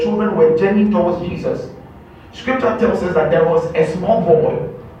children were journeying towards Jesus, Scripture tells us that there was a small boy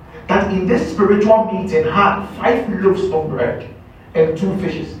that in this spiritual meeting had 5 loaves of bread and 2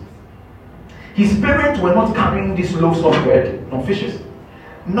 fishes. His parents were not carrying these loaves of bread nor fishes.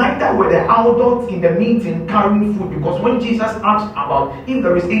 Neither were the adults in the meeting carrying food, because when Jesus asked about if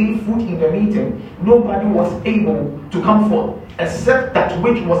there is any food in the meeting, nobody was able to come forth except that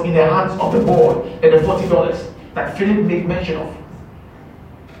which was in the hands of the boy and the $40 that Philip made mention of.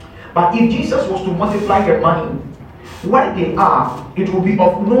 But if Jesus was to multiply the money, where they are, it will be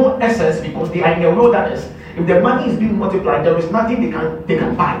of no essence because they are in the wilderness. If the money is being multiplied, there is nothing they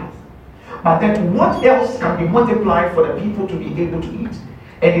can buy. But then what else can be multiplied for the people to be able to eat?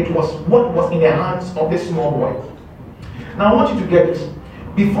 And it was what was in the hands of this small boy. Now I want you to get this.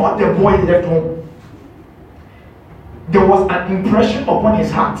 Before the boy left home, there was an impression upon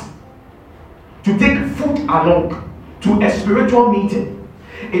his heart to take food along to a spiritual meeting.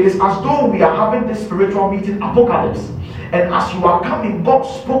 It is as though we are having this spiritual meeting, Apocalypse, and as you are coming, God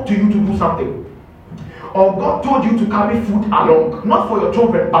spoke to you to do something. Or God told you to carry food along, not for your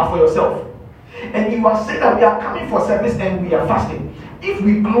children, but for yourself. And you are saying that we are coming for service and we are fasting. If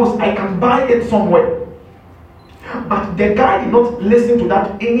we close, I can buy it somewhere. But the guy did not listen to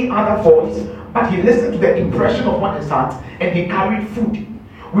that any other voice, but he listened to the impression upon his heart and he carried food.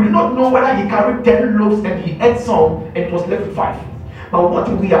 We do not know whether he carried 10 loaves and he ate some and it was left with 5. But what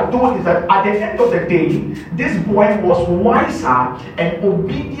we are told is that at the end of the day, this boy was wiser and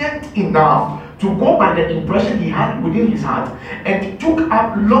obedient enough to go by the impression he had within his heart and took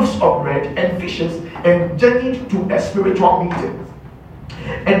up loaves of bread and fishes and journeyed to a spiritual meeting.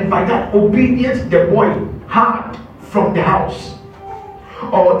 And by that obedience the boy had from the house,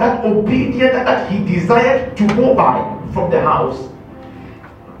 or that obedience that he desired to go by from the house,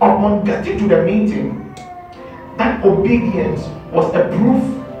 upon getting to the meeting, that obedience was a proof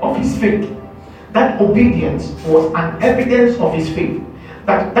of his faith. That obedience was an evidence of his faith.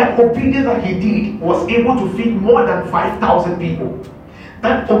 That obedience that he did was able to feed more than 5,000 people.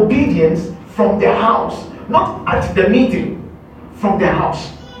 That obedience from the house, not at the meeting, from the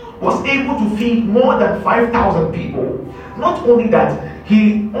house, was able to feed more than 5,000 people. Not only that,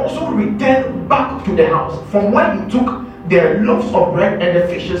 he also returned back to the house from where he took the loaves of bread and the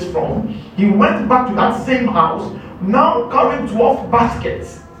fishes from. He went back to that same house, now carrying 12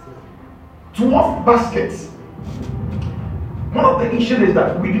 baskets. 12 baskets. One of the issues is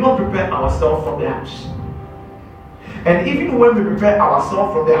that we do not prepare ourselves from the house. And even when we prepare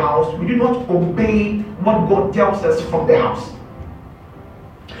ourselves from the house, we do not obey what God tells us from the house.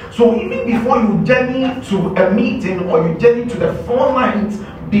 So even before you journey to a meeting, or you journey to the 4 lines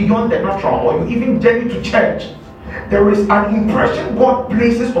beyond the natural, or you even journey to church, there is an impression God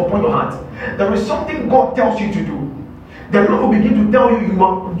places upon your heart. There is something God tells you to do. The Lord will begin to tell you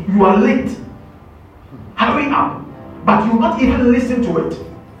you are late. Hurry up. But you will not even listen to it.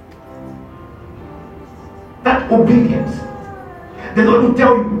 That obedience. The Lord will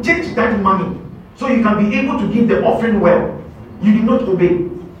tell you, change that money so you can be able to give the offering well. You did not obey.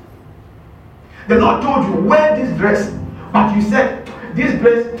 The Lord told you, wear this dress, but you said, this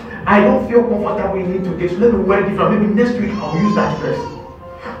dress, I don't feel comfortable in it today, so let me wear different. Maybe next week I'll use that dress.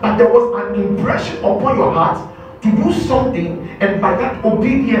 But there was an impression upon your heart to do something, and by that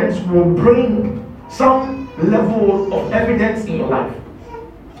obedience will bring some level of evidence in your life.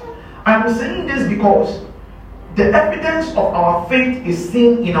 I'm saying this because the evidence of our faith is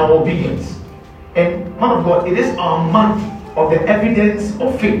seen in our obedience. And man of God, it is our month of the evidence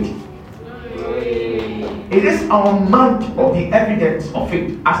of faith. It is our month of the evidence of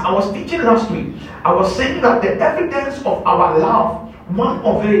faith. As I was teaching last week, I was saying that the evidence of our love, one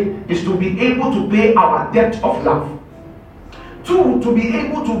of it is to be able to pay our debt of love. 2, to be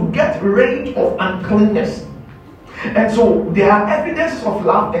able to get rid of uncleanness. And so there are evidences of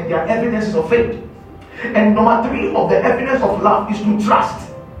love and there are evidences of faith. And number 3 of the evidence of love is to trust.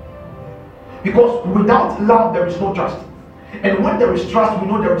 Because without love there is no trust. And when there is trust, we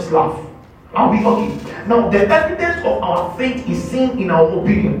know there is love. Are we okay? Now the evidence of our faith is seen in our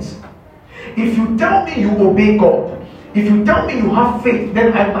obedience. If you tell me you obey God, if you tell me you have faith,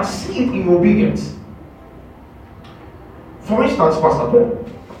 then I must see it in obedience. For instance, Pastor Paul,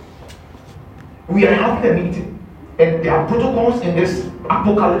 we are having a meeting and there are protocols in this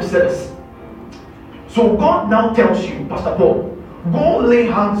Apocalypse service. So God now tells you, Pastor Paul, go lay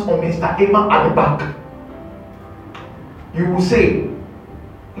hands on Mr. Emma at the back. You will say,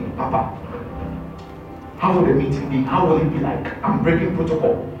 Papa, how will the meeting be? How will it be like? I'm breaking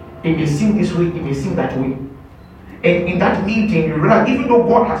protocol. It may seem this way, it may seem that way. And in that meeting, you realize, even though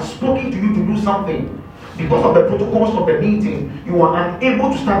God has spoken to you to do something, because of the protocols of the meeting, you are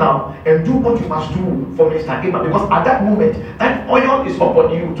unable to stand up and do what you must do for Mr. Abraham, because at that moment, that oil is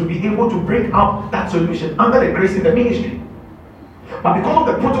upon you to be able to bring out that solution under the grace in the ministry. But because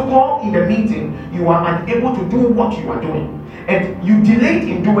of the protocol in the meeting, you are unable to do what you are doing. And you delayed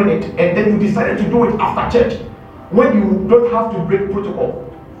in doing it, and then you decided to do it after church, when you don't have to break protocol,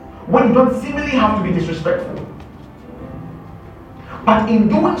 when you don't seemingly have to be disrespectful. But in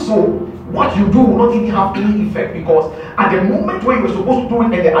doing so, what you do will not even have any effect, because at the moment when you were supposed to do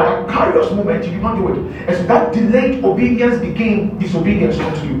it, and at the Kairos moment, you did not do it. And so that delayed obedience became disobedience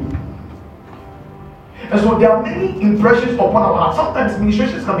unto you. And so there are many impressions upon our heart. Sometimes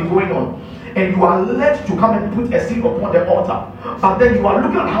ministrations can be going on, and you are led to come and put a seed upon the altar. But then you are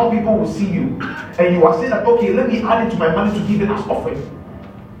looking at how people will see you, and you are saying that, okay, let me add it to my money to give it as offering.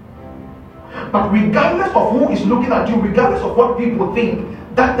 But regardless of who is looking at you, regardless of what people think,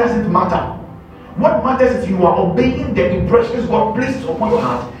 that doesn't matter. What matters is you are obeying the impressions God places upon your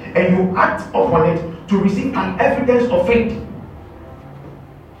heart, and you act upon it to receive an evidence of faith.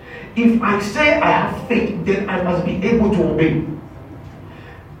 If I say I have faith, then I must be able to obey.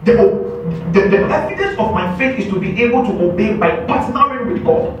 The evidence of my faith is to be able to obey by partnering with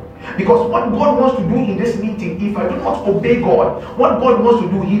God. Because what God wants to do in this meeting, if I do not obey God, what God wants to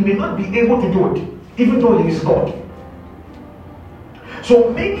do, He may not be able to do it, even though He is God.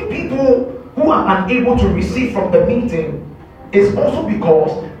 So many people who are unable to receive from the meeting is also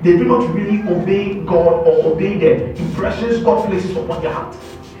because they do not really obey God or obey the impressions God places upon their heart.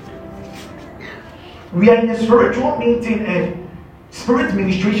 We are in a spiritual meeting and spirit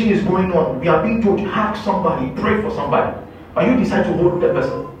ministration is going on. We are being told, hug somebody, pray for somebody. But you decide to hold the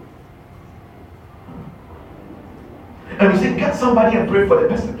person. And we say, get somebody and pray for the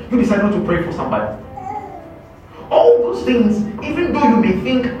person. You decide not to pray for somebody. All those things, even though you may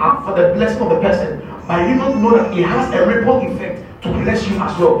think are for the blessing of the person, but you don't know that it has a ripple effect to bless you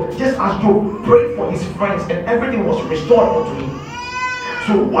as well. Just as Job prayed for his friends and everything was restored unto him.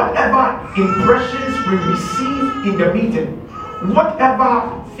 So whatever impressions we receive in the meeting,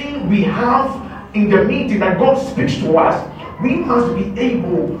 whatever thing we have in the meeting that God speaks to us, we must be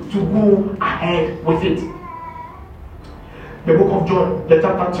able to go ahead with it. The book of John, the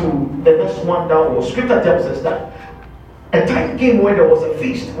chapter 2, the verse 1 downwards, scripture tells us that a time came when there was a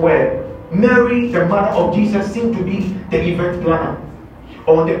feast where Mary, the mother of Jesus, seemed to be the event planner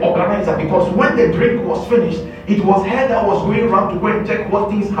or the organizer, because when the drink was finished, it was her that was going around to go and check what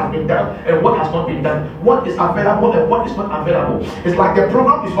things have been done and what has not been done, what is available and what is not available. It's like the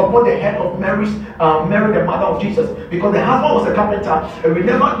program is upon the head of Mary, the mother of Jesus, because the husband was a carpenter, and we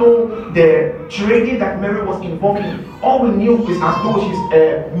never know the trading that Mary was involved in. All we knew is as though she's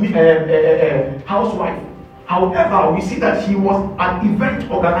a housewife. However, we see that she was an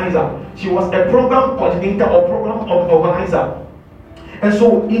event organizer. She was a program coordinator or program organizer. And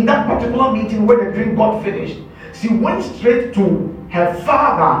so in that particular meeting where the drink got finished, she went straight to her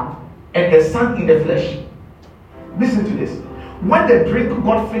father and the son in the flesh. Listen to this. When the drink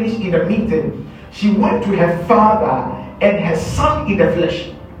got finished in the meeting, she went to her father and her son in the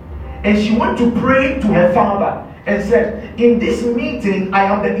flesh. And she went to pray to her father and said, in this meeting, I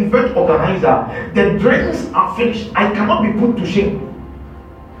am the event organizer. The drinks are finished. I cannot be put to shame.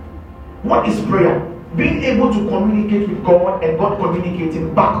 What is prayer? Being able to communicate with God and God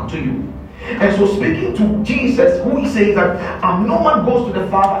communicating back to you. And so speaking to Jesus, who he says that no one goes to the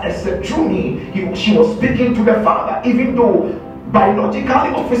Father except through me, she was speaking to the Father, even though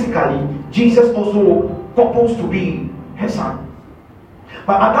biologically or physically, Jesus also purposed to be her son.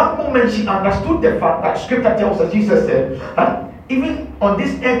 But at that moment, she understood the fact that scripture tells us, Jesus said, that even on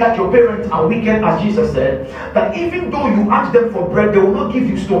this earth that your parents are wicked, as Jesus said, that even though you ask them for bread, they will not give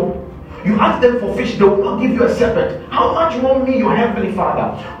you stone. You ask them for fish, they will not give you a serpent. How much more me, your heavenly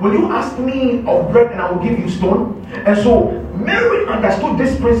Father? Will you ask me of bread and I will give you stone? And so Mary understood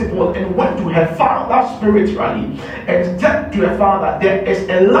this principle and went to her father spiritually and said to her father, there is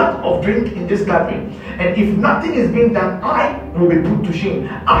a lot of drink in this gathering, and if nothing is being done, I will be put to shame.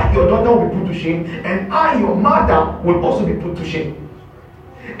 I, your daughter, will be put to shame, and I, your mother, will also be put to shame.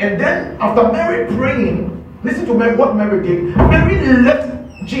 And then after Mary praying, listen to Mary, what Mary did. Mary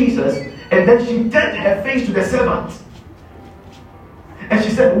left Jesus, and then she turned her face to the servants, and she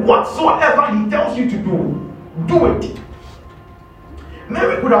said, whatsoever he tells you to do, do it.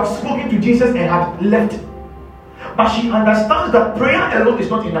 Mary could have spoken to Jesus and had left, but she understands that prayer alone is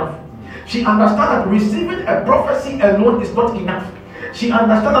not enough. She understands that receiving a prophecy alone is not enough. She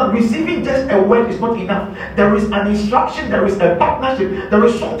understands that receiving just a word is not enough. There is an instruction, there is a partnership, there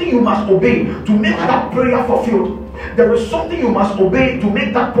is something you must obey to make that prayer fulfilled. There is something you must obey to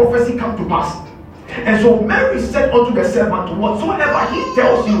make that prophecy come to pass. And so Mary said unto the servant, whatsoever he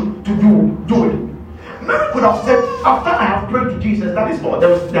tells you to do, do it. Mary could have said, after I have prayed to Jesus, that is all,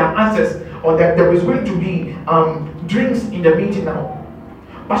 there are answers, or that there is going to be drinks in the meeting now.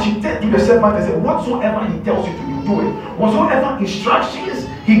 But she turned to the servant and said, whatsoever he tells you to do, do it. Whatsoever instructions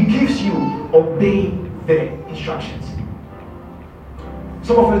he gives you, obey the instructions.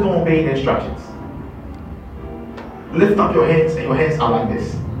 Some of us don't obey the instructions. Lift up your hands, and your hands are like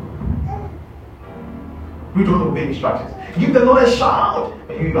this. We don't obey instructions. Give the Lord a shout,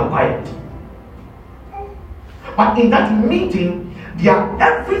 and you are quiet. But in that meeting,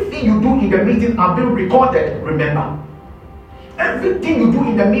 everything you do in the meeting are being recorded. Remember, everything you do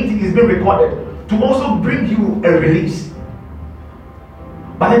in the meeting is being recorded to also bring you a release.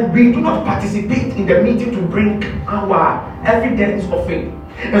 But then we do not participate in the meeting to bring our evidence of faith.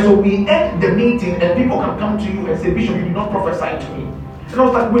 And so we end the meeting, and people can come to you and say, Bishop, you did not prophesy to me. And I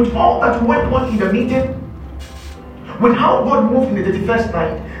was like, with all that went on in the meeting, with how God moved in the 31st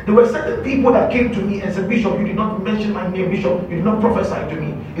night, there were certain people that came to me and said, Bishop, you did not mention my name. Bishop, you did not prophesy to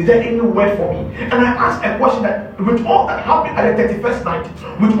me. Is there any word for me? And I asked a question that, with all that happened at the 31st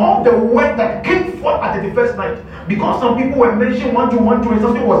night, with all the word that came forth at the 31st night, because some people were mentioned 1, 2, 1, 2, and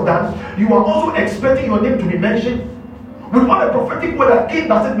something was done, you are also expecting your name to be mentioned. With all the prophetic word that came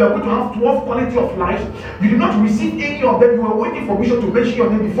that said we are going to have 12 quality of life, you did not receive any of them. You were waiting for Bishop to mention your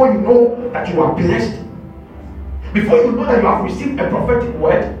name before you know that you are blessed. Before you know that you have received a prophetic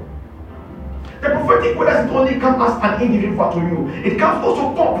word. The prophetic word doesn't only come as an individual to you, it comes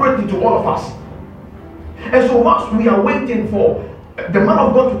also corporately to all of us. And so once we are waiting for the man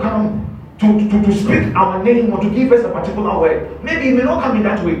of God to come to speak our name or to give us a particular word, maybe it may not come in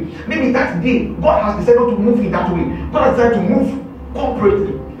that way. Maybe that day God has decided to move in that way. God has decided to move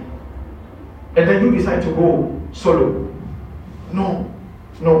corporately, and then you decide to go solo. No.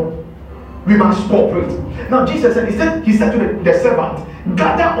 We must cooperate. Now Jesus said, he said to the servant,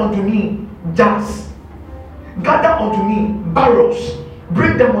 gather unto me jars, gather unto me barrels,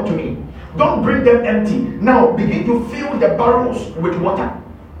 bring them unto me. Don't bring them empty. Now begin to fill the barrels with water.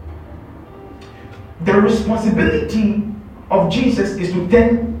 The responsibility of Jesus is to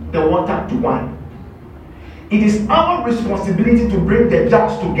turn the water to wine. It is our responsibility to bring the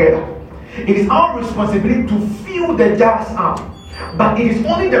jars together. It is our responsibility to fill the jars up. But it is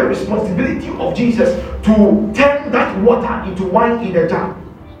only the responsibility of Jesus to turn that water into wine in the jar.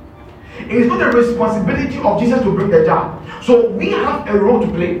 It is not the responsibility of Jesus to bring the jar. So we have a role to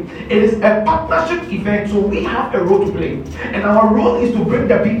play. It is a partnership event, so we have a role to play. And our role is to bring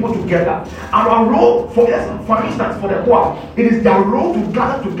the people together. Our role, for instance, for the choir, it is their role to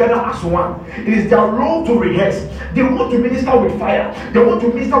gather together as one. It is their role to rehearse. They want to minister with fire. They want to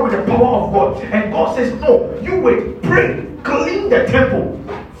minister with the power of God. And God says, no, you wait, pray, clean the temple,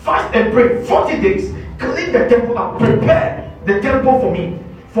 fast and pray 40 days, clean the temple up, prepare the temple for me.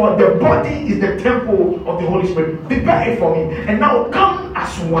 For the body is the temple of the Holy Spirit. Prepare it for me. And now come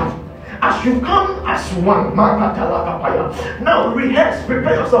as one. As you come as one, now rehearse,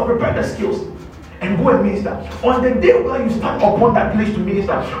 prepare yourself, prepare the skills, and go and minister. On the day where you stand upon that place to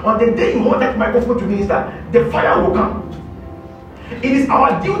minister, on the day you hold that microphone to minister, the fire will come. It is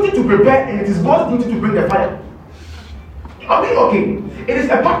our duty to prepare, and it is God's duty to bring the fire. I mean, okay, it is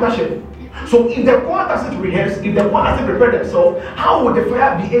a partnership. So if the choir doesn't rehearse, if the choir doesn't prepare themselves, how will the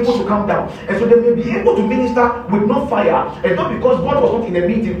fire be able to come down? And so they may be able to minister with no fire, and not because God was not in the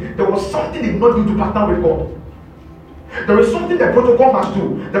meeting. There was something they did not do to partner with God. There is something the protocol must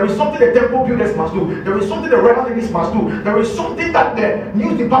do. There is something the temple builders must do. There is something the royal ladies must do. There is something that the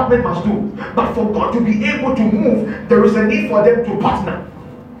news department must do. But for God to be able to move, there is a need for them to partner.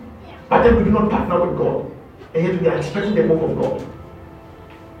 But then we do not partner with God, and yet we are expecting the move of God.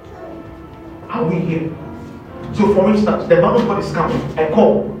 Are we here? So for instance, the man of God is coming. I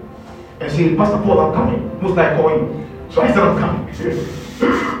call and say, Pastor Paul, I'm coming. Most likely call you. So I said, I'm coming.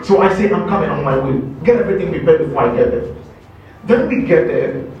 So I say, I'm coming on my way. Get everything prepared before I get there. Then we get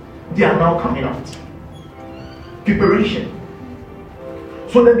there. They are now coming out. Preparation.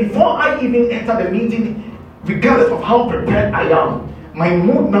 So that before I even enter the meeting, regardless of how prepared I am, my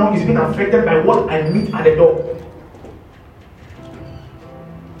mood now is being affected by what I meet at the door.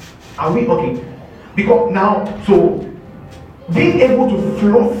 Are we okay? Because now, so being able to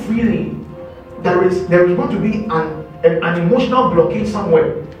flow freely, there is going to be an emotional blockade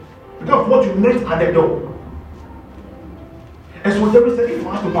somewhere because of what you met at the door. And so there is a need for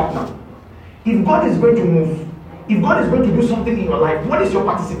us to partner. If God is going to move, if God is going to do something in your life, what is your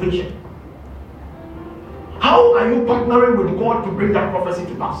participation? How are you partnering with God to bring that prophecy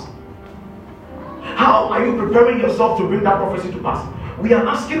to pass? How are you preparing yourself to bring that prophecy to pass? We are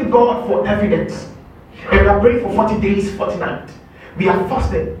asking God for evidence. And we are praying for 40 days, 40 nights. We are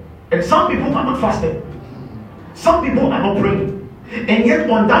fasting. And some people are not fasting. Some people are not praying. And yet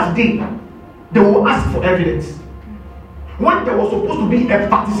on that day, they will ask for evidence. When there was supposed to be a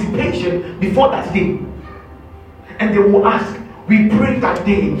participation before that day. And they will ask, we prayed that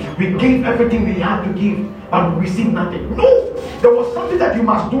day, we gave everything we had to give, and we received nothing. No! There was something that you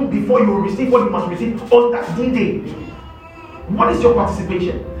must do before you receive what you must receive on that day. What is your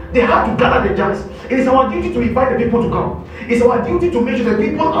participation? They had to gather the jars. It is our duty to invite the people to come. It's our duty to make sure the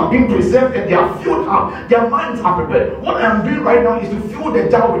people are being preserved and they are filled up. Their minds are prepared. What I'm doing right now is to fill the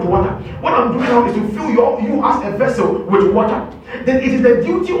jar with water. What I'm doing now is to fill you as a vessel with water. Then it is the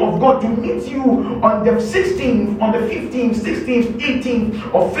duty of God to meet you on the 16th, on the 15th, 16th,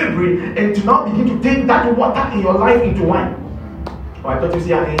 18th of February and to now begin to take that water in your life into wine. Oh, I thought you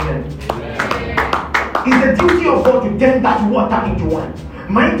say an amen. It's the duty of God to turn that water into wine.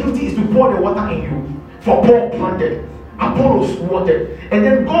 My duty is to pour the water in you. For Paul planted, Apollos watered, and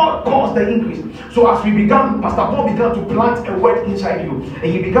then God caused the increase. So as we began, Pastor Paul began to plant a word inside you, and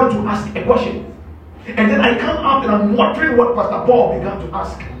he began to ask a question. And then I come up and I'm watering what Pastor Paul began to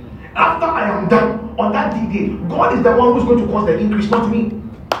ask. After I am done, on that day, God is the one who's going to cause the increase, not me.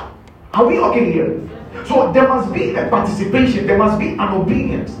 Are we okay here? So there must be a participation, there must be an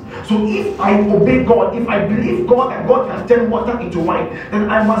obedience. So if I obey God, if I believe God and God can turn water into wine, then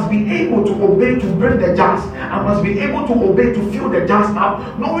I must be able to obey to bring the jars. I must be able to obey to fill the jars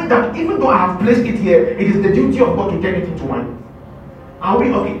up, knowing that even though I have placed it here, it is the duty of God to turn it into wine. Are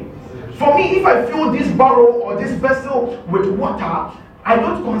we okay? For me, if I fill this barrel or this vessel with water, I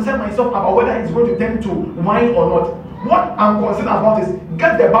don't concern myself about whether it's going to turn to wine or not. What I'm concerned about is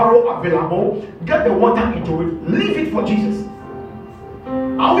get the barrel available, get the water into it, leave it for Jesus.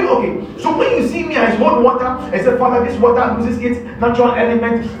 Are we okay? So when you see me, I hold water and say, Father, this water loses its natural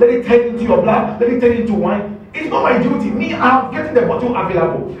element, let it turn into your blood, let it turn into wine. It's not my duty. Me, I'm getting the bottle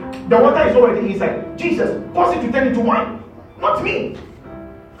available. The water is already inside. Jesus cause it to turn into wine, not me.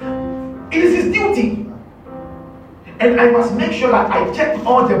 It is his duty. And I must make sure that I check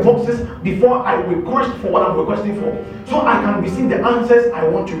all the boxes before I request for what I'm requesting for. So I can receive the answers I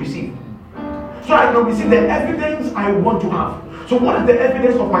want to receive. So I can receive the evidence I want to have. So what is the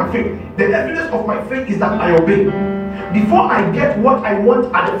evidence of my faith? The evidence of my faith is that I obey. Before I get what I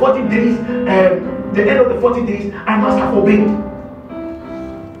want at the 40 days, the end of the 40 days, I must have obeyed.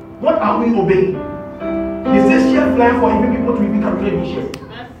 What are we obeying? They say share flyer for even people to even calculate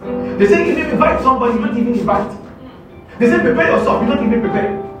share. They say if you invite somebody, you don't even invite. They say prepare yourself, you don't even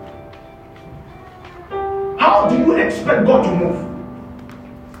prepare. How do you expect God to move?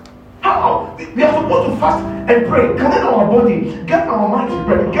 How? We are supposed to fast and pray, connect our body, get our minds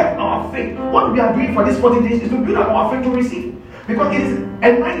prepared, get our faith. What we are doing for these 40 days is to build up our faith to receive. Because it is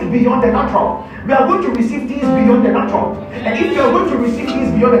a night beyond the natural. We are going to receive things beyond the natural. And if we are going to receive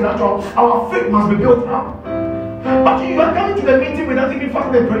things beyond the natural, our faith must be built up. But you are coming to the meeting without even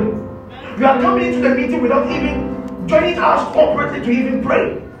fasting and praying. You are coming into the meeting without even joining us corporately to even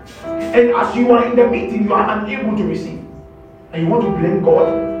pray. And as you are in the meeting, you are unable to receive. And you want to blame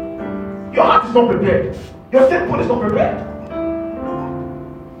God. Your heart is not prepared. Your temple is not prepared.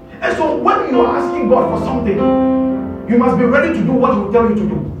 And so when you are asking God for something, you must be ready to do what He will tell you to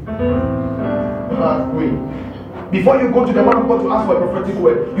do. Wait. Before you go to the man of God to ask for a prophetic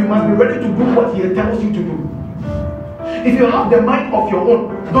word, you must be ready to do what He tells you to do. If you have the mind of your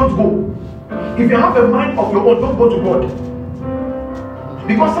own, don't go. If you have a mind of your own, don't go to God.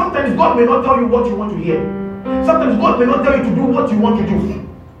 Because sometimes God may not tell you what you want to hear. Sometimes God may not tell you to do what you want to do.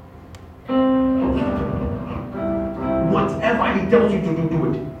 Whatever He tells you to do,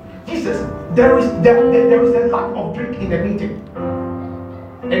 do it. Jesus, there is a lack of drink in the meeting.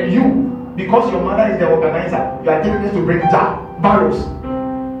 And you, because your mother is the organizer, you are taking us to bring barrels.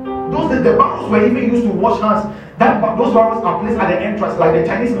 The barrels were even used to wash hands. Those barrels are placed at the entrance, like the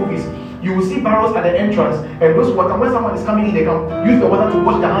Chinese movies. You will see barrels at the entrance, and those water, when someone is coming in, they can use the water to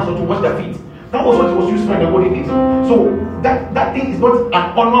wash their hands or to wash their feet. That was what it was used for in the olden days. So that thing is not an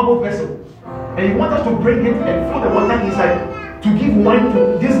honorable vessel. And you want us to bring it and fill the water inside to give wine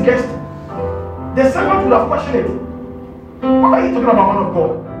to this guest. The servant would have questioned it. What are you talking about, man of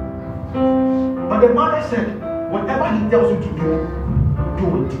God? But the mother said, whatever He tells you to do,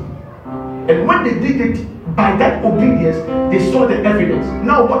 do it. And when they did it, by that obedience, they saw the evidence.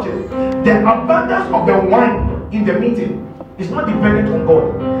 Now watch it. The abundance of the wine in the meeting is not dependent on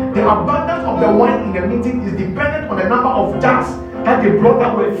God. The abundance of the wine in the meeting is dependent on the number of jars that they brought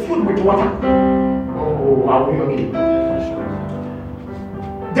that were filled with water. Oh, are we okay?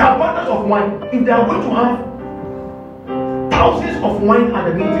 The abundance of wine, if they are going to have thousands of wine at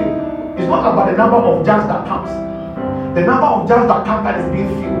the meeting, It's not about the number of jars that comes. The number of jars that come that is being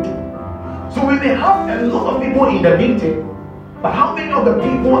filled. So we may have a lot of people in the meeting, but how many of the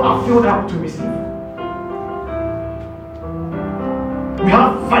people are filled up to receive? We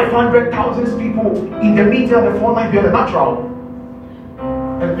have 500,000 people in the meeting at the 4 night beyond the natural,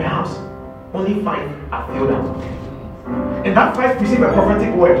 and perhaps only 5 are filled up. And that 5 receive a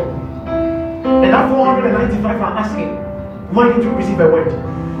prophetic word, and that 495 are asking, why did you receive a word?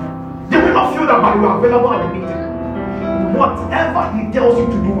 They will not feel that, but you are available at the meeting. Whatever he tells you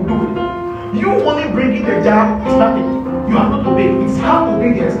to do, do it. You only bringing the jar is nothing. You are not obeying. It's half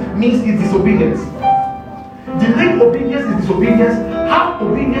obedience means it's disobedience. Delayed obedience is disobedience. Half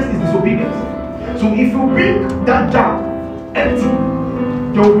obedience is disobedience. So if you bring that jar empty,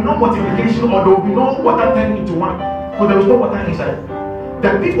 there will be no multiplication, or there will be no water turned into wine, because there is no water inside. The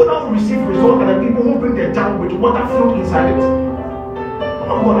people that will receive results are the people who bring the jar with water filled inside it.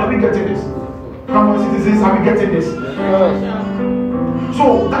 Oh God, are we getting this? Come on, citizens, are we getting this? So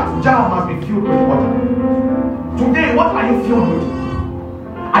that jar must be filled with water. Today, what are you filled with?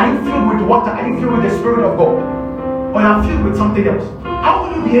 Are you filled with water? Are you filled with the Spirit of God? Or are you filled with something else? How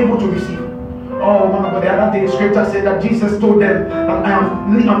will you be able to receive? Oh, one of the other day, scripture said that Jesus told them that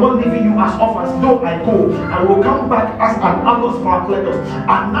I'm not leaving you as orphans. Though I go, I will come back as an Allos Paracletos.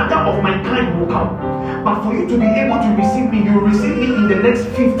 Another of my kind will come. But for you to be able to receive me, you will receive me in the next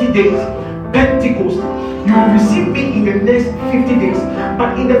 50 days. Pentecost. You will receive me in the next 50 days.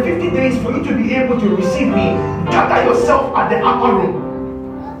 But in the 50 days, for you to be able to receive me, gather yourself at the upper room.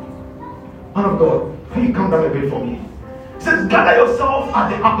 Man of God, can you come down a bit for me? It says, gather yourself at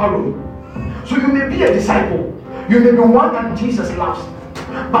the upper room. So you may be a disciple. You may be one that Jesus loves.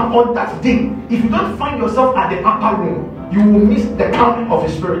 But on that day, if you don't find yourself at the upper room, you will miss the coming of the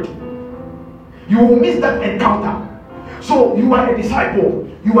Spirit. You will miss that encounter. So you are a disciple.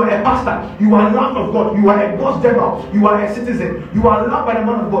 You are a pastor. You are loved of God. You are a boss general. You are a citizen. You are loved by the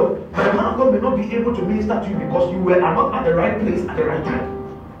man of God. But the man of God may not be able to minister to you because you were not at the right place at the right time.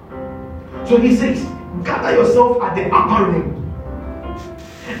 So he says, gather yourself at the upper room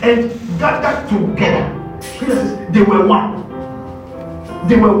and gather together. He says, they were one.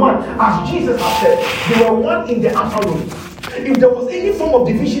 They were one. As Jesus has said, they were one in the upper room. If there was any form of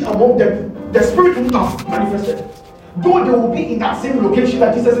division among them, the Spirit would have manifested. Though they will be in that same location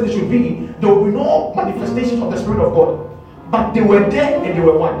that Jesus said they should be in, there will be no manifestation of the Spirit of God. But they were there and they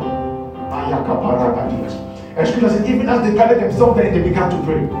were one. And scripture says, even as they gathered themselves there and they began to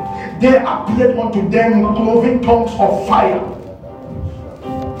pray, there appeared unto them cloven tongues of fire.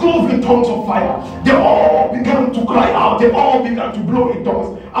 Cloven tongues of fire. They all began to cry out. They all began to blow in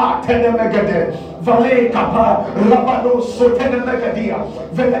tongues. Tenemegade, Vale Kapa, Rabado Sotenemegadia,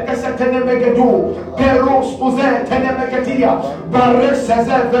 Velekasa Tenemegedu, Peros Uze Tenemegadia, Bares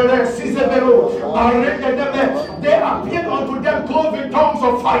Vere Cisevero, they appeared unto them cloven tongues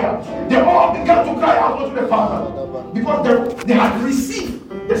of fire. They all began to cry out unto the Father because they had received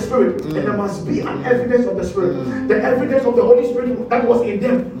the Spirit, and there must be an evidence of the Spirit. The evidence of the Holy Spirit that was in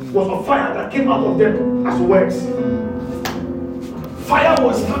them was a fire that came out of them as words. Fire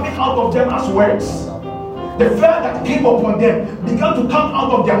was coming out of them as words. The fire that came upon them began to come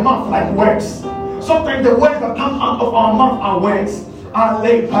out of their mouth like words. Sometimes the words that come out of our mouth are words.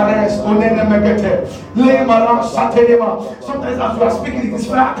 Sometimes as we are speaking, it is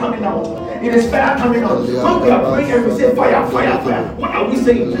fire coming out. It is fire coming out. When we are praying and we say fire, fire, fire, what are we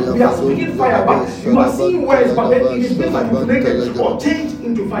saying? We are speaking fire, but you are seeing words, but then it is being manipulated or changed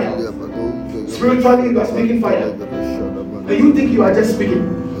into fire. Spiritually, you are speaking fire. And you think you are just speaking,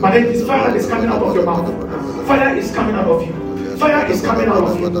 but then it's fire that is coming out of your mouth. Fire is coming out of you. Fire is coming out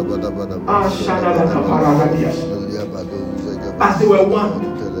of you. As they were one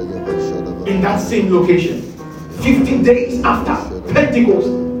in that same location, 15 days after Pentecost,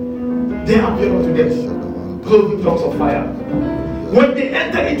 they appeared unto them cloven tongues of fire. When they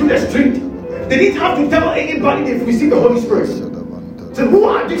entered into the street, they didn't have to tell anybody they've received the Holy Spirit. So who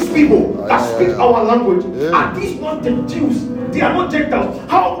are these people that speak our language? Are these not the Jews? They are not Gentiles.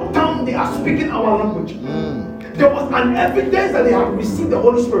 How come they are speaking our language? There was an evidence that they had received the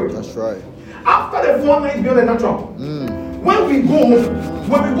Holy Spirit. That's right. After the 4 nights beyond the natural, when we go home,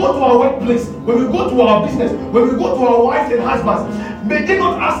 when we go to our workplace, when we go to our business, when we go to our wives and husbands, may they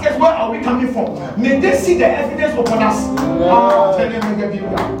not ask us where are we coming from. May they see the evidence upon us.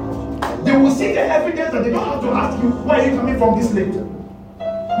 They will see the evidence that they don't have to ask you why are you coming from this late.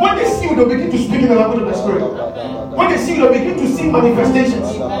 When they see you, they'll begin to speak in the language of the Spirit. When they see you, they'll begin to see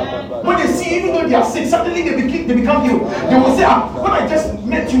manifestations. When they see, even though they are sick, suddenly they become healed. They will say, when I just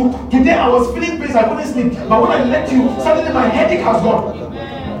met you, today I was feeling pain, I couldn't sleep. But when I met you, suddenly my headache has gone.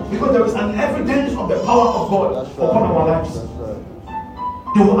 Because there is an evidence of the power of God upon our lives.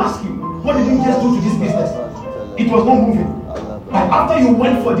 They will ask you, what did you just do to this business? It was not moving. But after you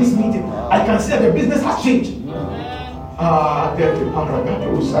went for this meeting, I can see that the business has changed.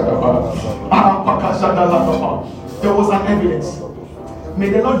 There was an evidence. May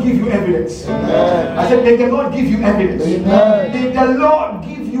the Lord give you evidence. Amen. I said, may the Lord give you evidence. Amen. May the Lord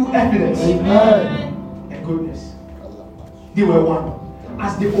give you evidence. Amen. And goodness. They were one.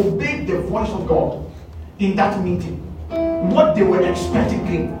 As they obeyed the voice of God in that meeting, what they were expecting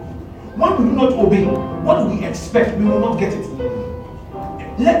came. When we do not obey, what we expect, we will not get it.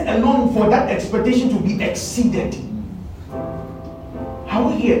 Let alone for that expectation to be exceeded. Are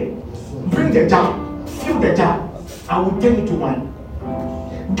we here? Bring the jar, fill the jar, I will turn it to wine.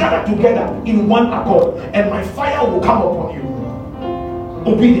 Gather together in one accord, and my fire will come upon you.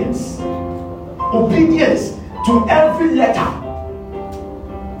 Obedience. Obedience to every letter.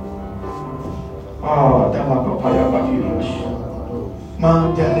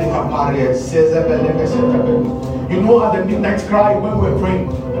 You know at the midnight cry when we were praying,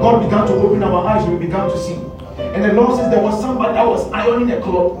 God began to open our eyes, we began to see. And the Lord says there was somebody that was ironing a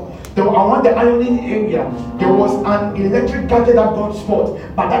cloth. Around the ironing area, there was an electric gadget that got spoiled,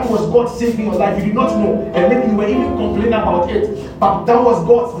 but that was God saving your life. You did not know, and maybe you were even complaining about it, but that was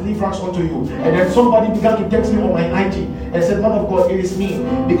God's deliverance unto you. And then somebody began to text me on my IG and said, "Man of God, it is me."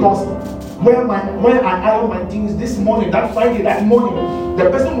 Because when I ironed my things this morning, that Friday, that morning, the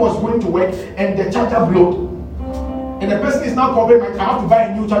person was going to work and the charger blew. And the person is now complaining, I have to buy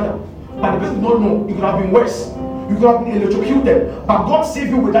a new charger. But the person did not know, it could have been worse. You could have been electrocuted. But God saved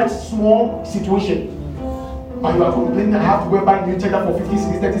you with that small situation. But you are complaining, I have to go buy a new charger for 50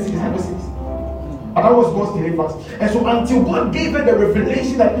 cities, 30 cities, 100 cities. But that was God's deliverance. And so until God gave her the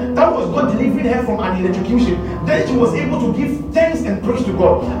revelation that was God delivering her from an electrocution, then she was able to give thanks and praise to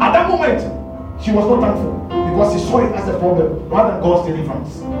God. At that moment, she was not thankful because she saw it as a problem rather than God's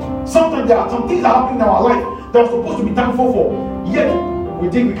deliverance. Sometimes there are some things that happen in our life that we're supposed to be thankful for, yet we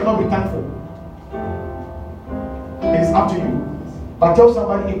think we cannot be thankful. It is up to you. But tell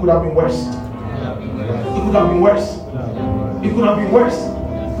somebody it could have been worse. It could have been worse. It could have been worse.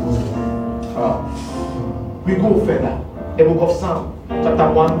 We go further. The book of Psalm, chapter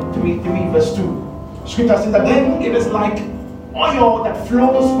 133, verse 2. Scripture says that then it is like oil that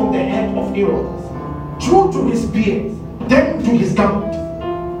flows from the head of Aaron through to his beard, then to his garment.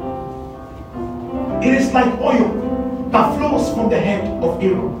 It is like oil that flows from the head of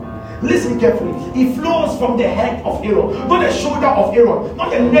Aaron. Listen carefully. It flows from the head of Aaron, not the shoulder of Aaron, not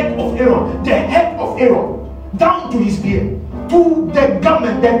the neck of Aaron, the head of Aaron, down to his beard, to the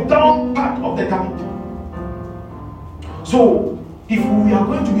garment, the down part of the garment. So, if we are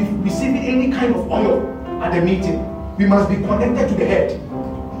going to be receiving any kind of oil at the meeting, we must be connected to the head.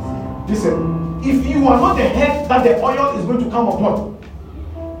 Listen, if you are not the head that the oil is going to come upon,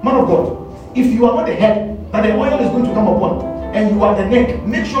 man of God, if you are not the head that the oil is going to come upon, and you are the neck,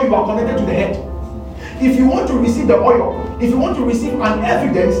 make sure you are connected to the head. If you want to receive the oil, if you want to receive an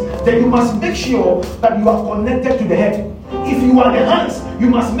evidence, then you must make sure that you are connected to the head. If you are the hands, you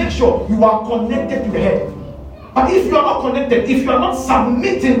must make sure you are connected to the head. But if you are not connected, if you are not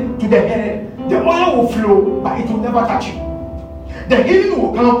submitting to the head, the oil will flow, but it will never touch you. The healing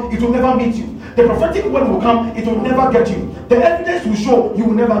will come, it will never meet you. The prophetic word will come, it will never get you. The evidence will show, you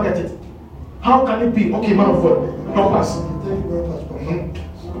will never get it. How can it be? Okay, man of God, help us. Thank you very much, Papa.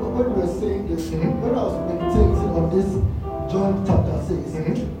 When you were saying this, when I was meditating on this John chapter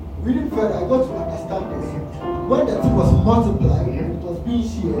 6, reading further, I got to understand this. When the thing was multiplied, it was being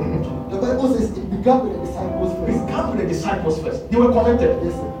shared, the Bible says it began with the disciples first. It began with the disciples first. They were connected.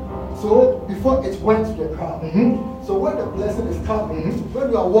 Yes, sir. So before it went to the crowd. So when the blessing is coming, when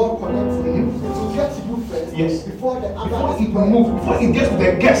you are well connected, it will get to you first. Yes. Before it will move, before it gets to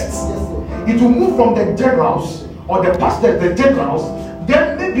the guests. Yes, sir. It will move from the generals or the pastors, the generals,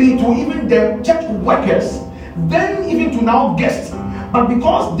 then maybe to even the church workers, then even to now guests. But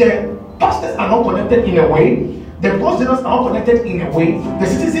because the pastors are not connected in a way, the generals are not connected in a way, the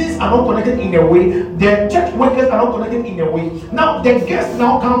citizens are not connected in a way, the church workers are not connected in a way. Now the guests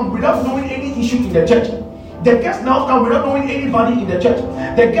now come without knowing any issue in the church. The guests now come without knowing anybody in the church.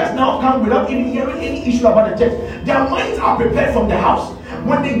 The guests now come without even hearing any issue about the church. Their minds are prepared from the house.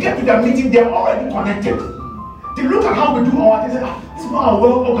 When they get to the meeting, they are already connected. They look at how we do our things. These people are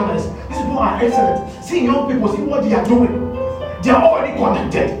well organized. These people are excellent. See young people, see what they are doing. They are already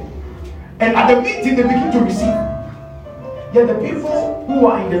connected. And at the meeting, they begin to receive. Yet the people who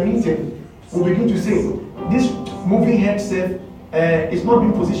are in the meeting will begin to say, this moving head self is not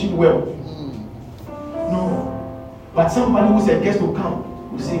being positioned well. No. But somebody who's a guest will come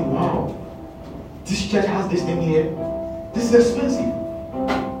we say, wow, this church has this thing here. This is expensive.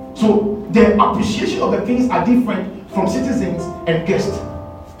 So the appreciation of the things are different from citizens and guests.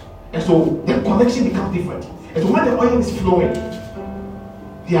 And so the connection becomes different. And so when the oil is flowing,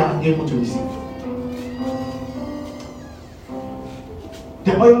 they are able to receive.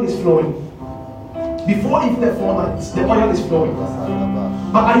 The oil is flowing. Before even the 4 nights, the oil is flowing.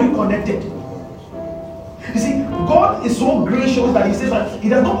 But are you connected? You see, God is so gracious that He says that He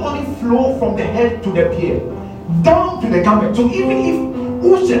does not only flow from the head to the pier, down to the garment. So even if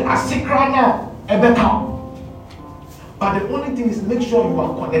Ushe Asikra now, Ebeka. But the only thing is make sure you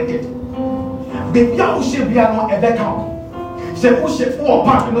are connected. Baby, Ushe Biano Ebeka. Say Ushe or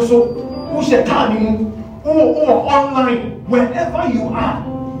part and also Ushe Tani or online, wherever you are,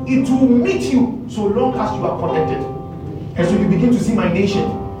 it will meet you so long as you are connected. And so you begin to see my nation.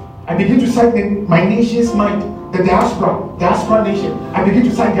 I begin to sight my nation's mind, the diaspora nation. I begin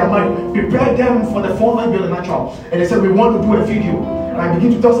to sight their mind, prepare them for the 4 nights beyond the natural. And they said, we want to do a video. And I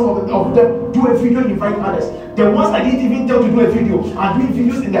begin to tell some of them, do a video, invite others. The ones I didn't even tell to do a video are doing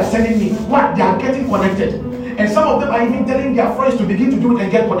videos and they're sending me. What? They are getting connected. And some of them are even telling their friends to begin to do it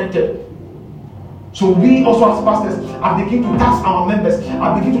and get connected. So we also as pastors are beginning to task our members,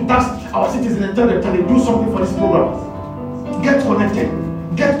 are beginning to task our citizens and tell them to do something for this program. Get connected.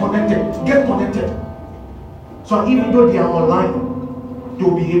 Get connected. Get connected. So even though they are online, they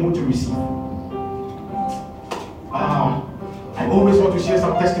will be able to receive. I always want to share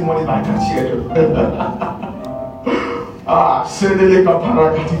some testimonies, but I can't share them. Sedeleka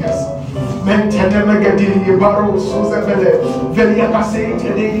Paragatigas. Mentenemegadini Baro Suzabele, Veliakase,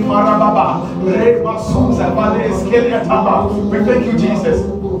 Tedei Marababa, Red Masuza, Vale, Skeliataba. We thank you, Jesus.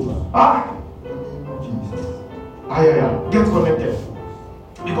 Get connected.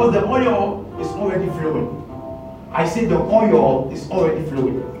 Because the oil is already flowing. I say the oil is already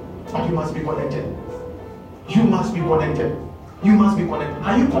flowing. But you must be connected. You must be connected. You must be connected.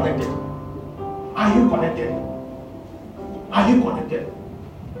 Are you connected? Are you connected? Are you connected?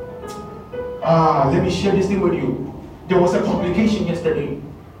 Let me share this thing with you. There was a complication yesterday.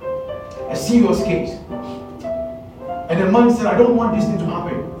 A serious case. And the man said, I don't want this thing to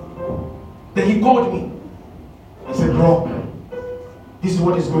happen. Then he called me. I said, bro, this is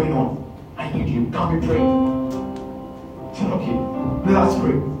what is going on. I need you. Can we pray? I said, okay, let us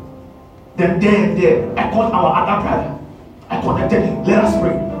pray. Then there, I called our other brother. I connected him. Let us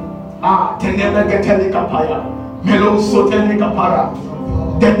pray.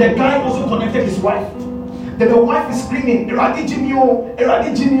 Then the guy also connected his wife. Then the wife is screaming, Eradi Jinio,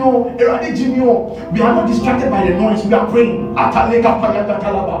 Eradi Jinio, Eradi Jinio. We are not distracted by the noise. We are praying. And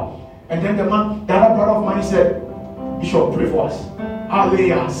then the other brother of mine said, Bishop, pray for us.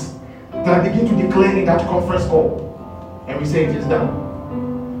 Hallelujah. Then I begin to declare in that conference call. And we say it is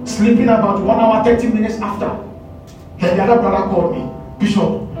done. Sleeping about 1 hour, 30 minutes after. Then the other brother called me.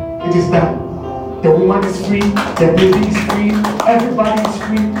 Bishop, it is done. The woman is free, the baby is free, everybody is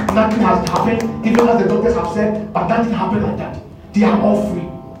free. Nothing has happened, even as the doctors have said, but nothing happened like that. They are all free.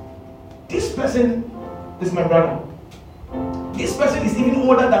 This person is my brother. This person is even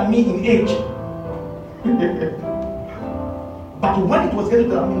older than me in age. But when it was getting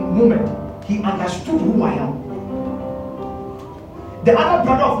to that moment, he understood who I am. The other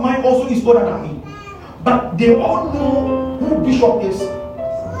brother of mine also is older than me. But they all know who Bishop is,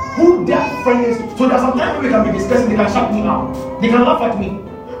 who their friend is. So there's sometimes we can be discussing, they can shut me out, they can laugh at me.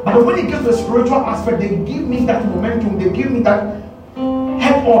 But when it gets to the spiritual aspect, they give me that momentum, they give me that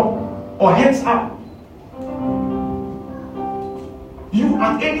head on or heads up. You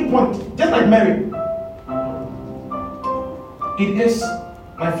at any point, just like Mary, it is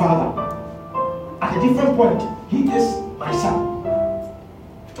my father. At a different point, he is my son.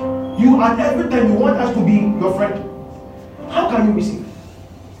 You at every time you want us to be your friend. How can you receive?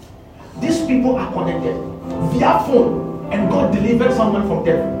 These people are connected via phone, and God delivered someone from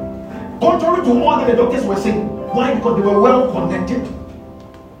death. Contrary to all that the doctors were saying. Why? Because they were well connected.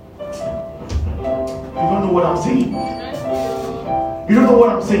 You don't know what I'm saying. You don't know what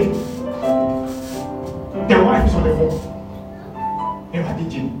I'm saying. The wife is on the phone.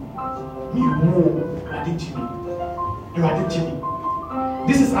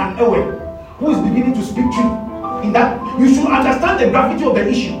 This is an Ewe who is beginning to speak truth. In that, you should understand the gravity of the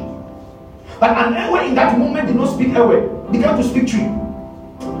issue. But an Ewe in that moment did not speak Ewe, began to speak truth.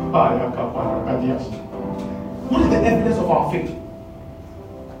 What is the evidence of our faith?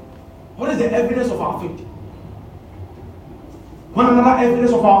 What is the evidence of our faith? One another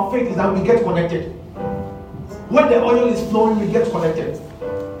evidence of our faith is that we get connected. When the oil is flowing, we get connected.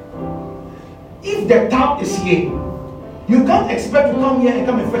 If the tap is here, You can't expect to come here and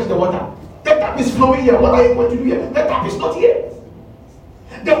come and fetch the water. The tap is flowing here. What are you going to do here? The tap is not here.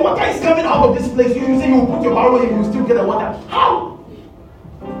 The water is coming out of this place. You say you put your barrel in, you still get the water. How?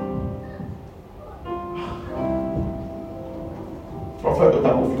 Prophet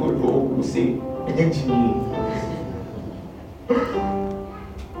Dr. Kofi will say,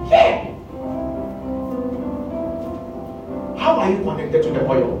 yeah. How are you connected to the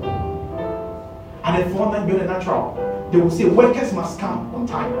oil? And then for that, you're natural. They will say workers must come on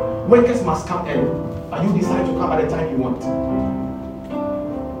time. Workers must come early. And you decide to come at the time you want.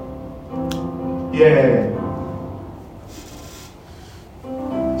 Yeah.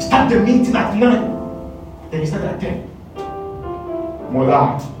 Start the meeting at 9. Then you start at 10.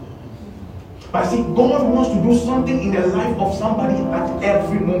 Mola. But see, God wants to do something in the life of somebody at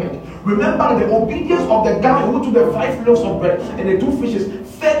every moment. Remember the obedience of the guy who took the 5 loaves of bread and the 2 fishes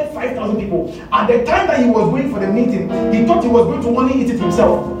fed 5,000 people. At the time that he was going for the meeting, he thought he was going to only eat it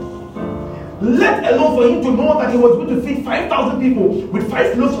himself. Let alone for him to know that he was going to feed 5,000 people with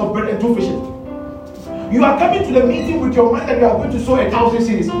 5 loaves of bread and 2 fishes. You are coming to the meeting with your mind that you are going to sow 1,000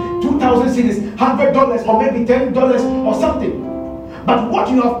 cedis, 2,000 cedis, $100 or maybe $10 or something. But what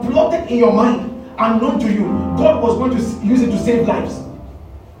you have plotted in your mind, unknown to you, God was going to use it to save lives.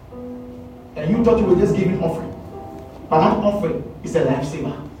 And you thought you were just giving offering. But that offering is a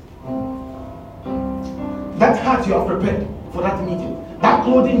lifesaver. That heart you have prepared for that meeting. That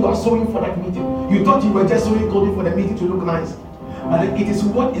clothing you are sewing for that meeting. You thought you were just sewing clothing for the meeting to look nice. But it is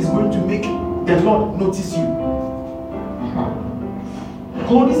what is going to make the Lord notice you.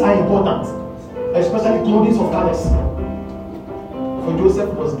 Clothes are important. Especially clothes of colors. For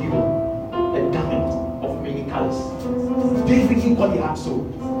Joseph was given a garment of many colors. David equally had so.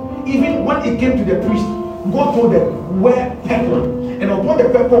 Even when it came to the priest, God told them, wear purple. And upon the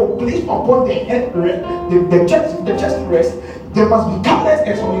purple, placed upon the head, the chest rest, there must be colors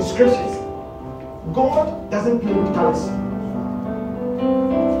and some inscriptions. God doesn't play with colors.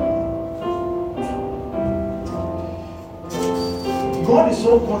 God is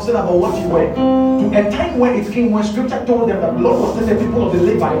so concerned about what you wear. To a time when it came, when scripture told them that the Lord was telling the people of the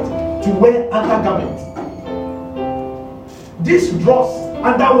Levites to wear undergarments. This dross,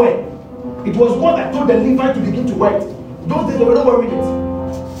 underwear, it was God that told the Levites to begin to wear it. Those days they were not wearing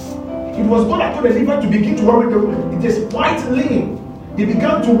it. It was God that told the Levites to begin to wear it. It is white linen. They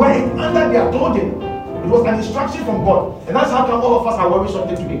began to wear it under their clothing. It was an instruction from God. And that's how come all of us are wearing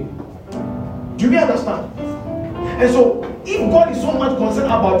something today. Do you understand? And so, if God is so much concerned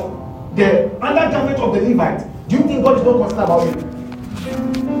about the undergarment of the Levites, do you think God is not concerned about you?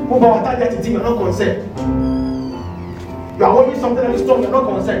 You are not concerned. You are wearing something that is strong, you are not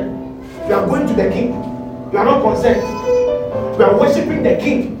concerned. You are going to the king, you are not concerned. You are worshiping the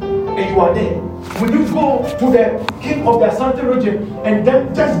king, and you are there. Will you go to the king of the Asante region and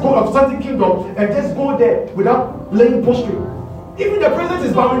then just go of Asante kingdom and just go there without laying prostrate? Even the president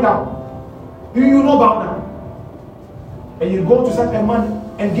is bowing down. You not bow down. And you go to such a man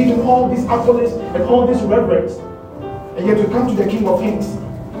and give him all these accolades and all this reverence. And yet you come to the King of Kings.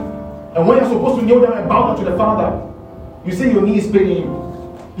 And when you're supposed to kneel down and bow down to the Father, you say your knee is paining you.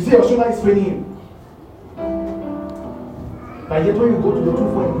 You say your shoulder is paining you. But yet when you go to the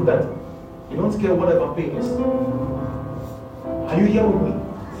truth and do that, you don't care whatever pain is. Are you here with me?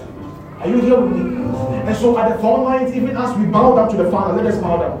 Are you here with me? And so at the front lines, even as we bow down to the Father, let us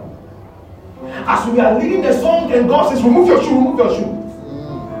bow down. As we are leading the song and God says, remove your shoe, remove your shoe.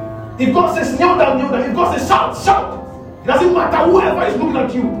 If God says, kneel down, kneel down. If God says, shout, shout. It doesn't matter whoever is looking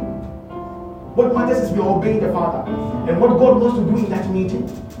at you. What matters is we are obeying the Father. And what God wants to do in that meeting,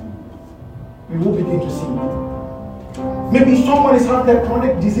 we will begin to see. Maybe someone is having a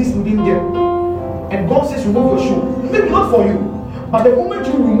chronic disease within them. And God says, remove your shoe. Maybe not for you. But the moment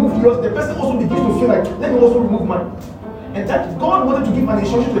you remove yours, the person also begins to feel like, let me also remove mine. And that God wanted to give an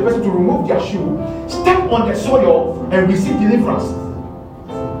instruction to the person to remove their shoe, step on the soil, and receive deliverance.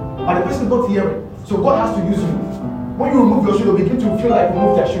 But the person is not hearing. So God has to use you. When you remove your shoe, they begin to feel like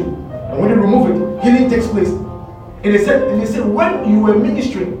remove their shoe. And when you remove it, healing takes place. And they said, when you were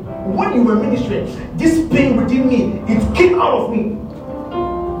ministering, this pain within me, it came out of me.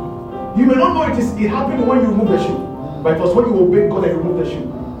 You may not know it happened when you remove the shoe. But it was when you obeyed God and removed the shoe.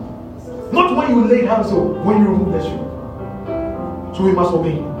 Not when you laid hands on, when you removed the shoe. So we must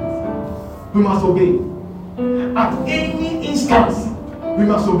obey. We must obey. At any instance, we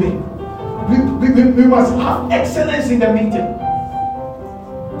must obey. We must have excellence in the meeting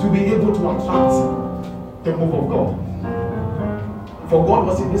to be able to attract the move of God. For God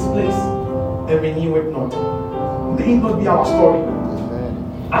was in this place and we knew it not. May it not be our story.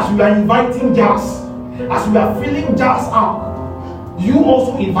 As we are inviting jazz As we are filling jars up, you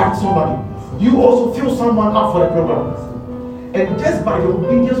also invite somebody. You also fill someone up for the program. And just by the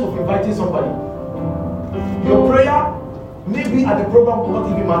obedience of inviting somebody, your prayer maybe at the program will not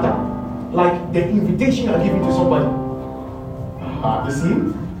even matter. Like the invitation you are giving to somebody. You see?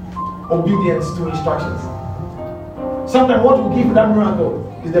 Obedience to instructions. Sometimes what will give you that miracle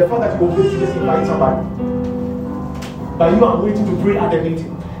is the fact that you obey to just invite somebody. But you are waiting to pray at the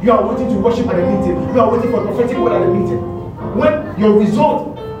meeting. You are waiting to worship at the meeting. You are waiting for a prophetic word at the meeting. When your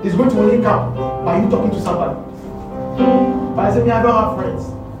result is going to only come by you talking to somebody. But I say, I don't have friends.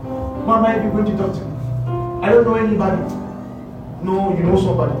 Who am I even going to talk to? I don't know anybody. No, you know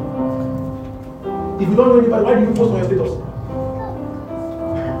somebody. If you don't know anybody, why do you post on your status?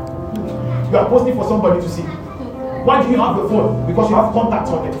 You are posting for somebody to see. Why do you have the phone? Because you have contacts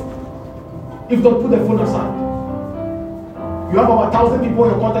on it. If you don't, put the phone aside. You have about 1,000 people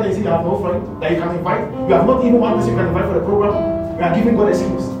in your contact and you say you have no friend that you can invite. You have not even one person you can invite for the program. You are giving God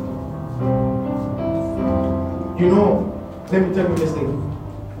excuse. You know, let me tell you this thing.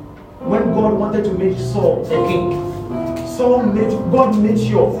 When God wanted to make Saul a king, God made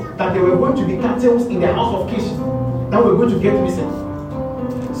sure that there were going to be cattle in the house of Kish that were going to get missing.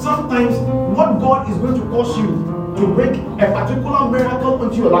 Sometimes what God is going to cause you to bring a particular miracle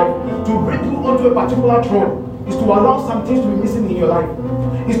into your life, to bring you onto a particular throne, is to allow some things to be missing in your life,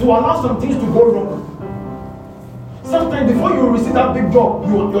 is to allow some things to go wrong. Sometimes before you receive that big job,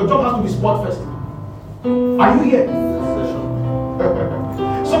 your job has to be spoiled first. Are you here?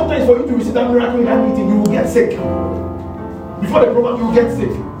 Sometimes for you to receive that miracle in that meeting, you will get sick. Before the program, you will get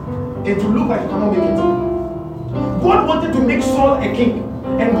sick. It will look like you cannot make it. God wanted to make Saul a king.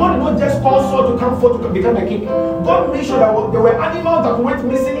 And God did not just call Saul to come forth to become a king. God made sure that there were animals that went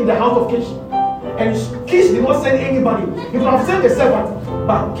missing in the house of Kish. And Kish did not send anybody. He could have sent a servant.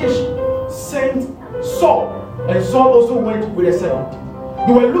 But Kish sent Saul. And Saul also went with a servant.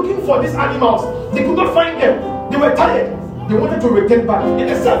 They were looking for these animals. They could not find them. They were tired. They wanted to return back. And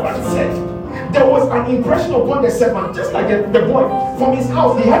the servant said, there was an impression upon the servant, just like the boy from his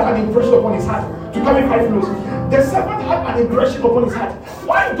house. He had an impression upon his heart to carry 5 loaves. The servant had an impression upon his heart.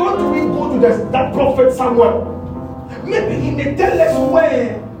 Why don't we go to that prophet Samuel? Maybe he may tell us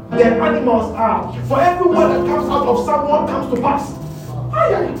where the animals are. For every word that comes out of someone comes to pass.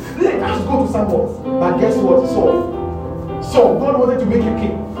 Let us go to Samuel. But guess what? So God wanted to make you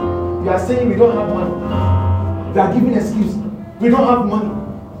king. You are saying we don't have money. You are giving excuse. We don't have money.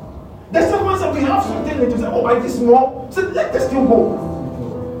 The servant said, we have something. And you say, oh, by this small. So let us still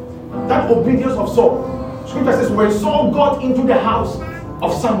go. That obedience of Saul. Scripture says, when Saul got into the house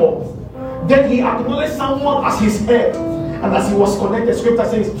of Samuel, then he acknowledged Samuel as his head. And as he was connected, Scripture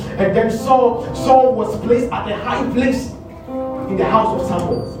says, and then Saul was placed at a high place in the house of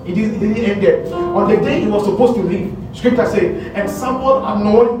Samuel. It didn't end there. On the day he was supposed to leave, Scripture said, and Samuel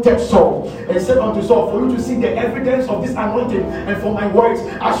anointed Saul and said unto Saul, for you to see the evidence of this anointing and for my words,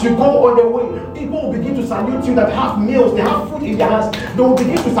 as you go on the way, people will begin to salute you that have meals, they have food in their hands, they will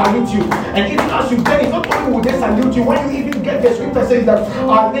begin to salute you. And even as you get it, not only will they salute you, when you even get there, Scripture says that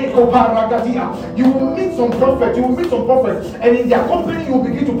you will meet some prophets, and in their company you will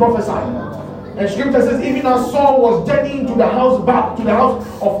begin to prophesy. And Scripture says, even as Saul was journeying to the house back to the house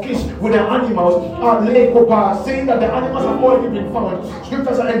of Kish with the animals, saying that the animals have already been found.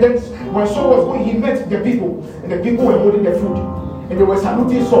 Scripture says, and then when Saul was going, he met the people, and the people were holding the food, and they were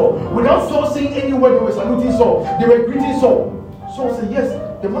saluting Saul. Without Saul saying any word, they were saluting Saul. They were greeting Saul. Saul said, yes,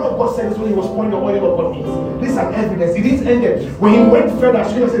 the man of God said this when he was pouring the oil upon me. This is an evidence. It didn't end there. When he went further,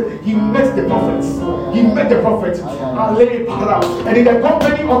 Scripture said he met the prophets. He met the prophets. And in the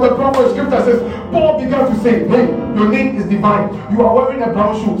company of the prophets, Scripture says, Paul began to say, hey, your name is divine. You are wearing a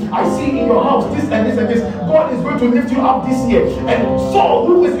brown shoe. I see in your house this and this and this. God is going to lift you up this year. And Saul,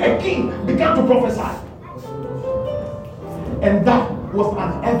 who is a king, began to prophesy. And that was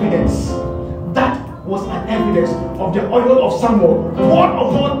an evidence. That was an evidence of the oil of Samuel poured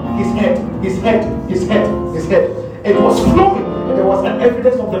upon his head. It was flowing, and there was an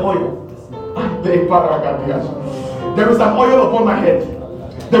evidence of the oil. There is an oil upon my head.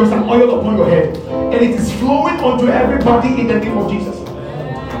 There is an oil upon your head, and it is flowing onto everybody in the name of Jesus.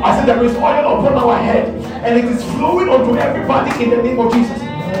 I said there is oil upon our head, and it is flowing onto everybody in the name of Jesus.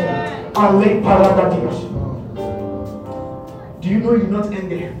 Do you know you're not in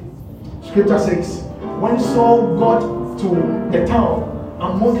there? Scripture says, when Saul got to the town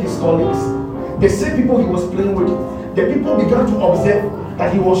among his colleagues, the same people he was playing with, the people began to observe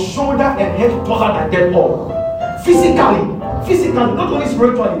that he was shoulder and head taller than them all. Physically, not only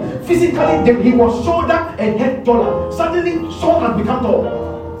spiritually, physically, he was shoulder and head taller. Suddenly, Saul had become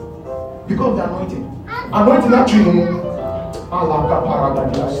tall because of the anointing. Anointing that tree.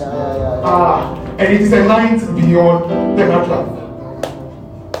 And it is a ninth beyond the natural.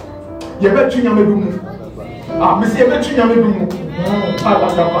 They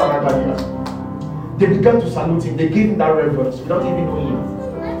began to salute him. They gave him that reverence without even knowing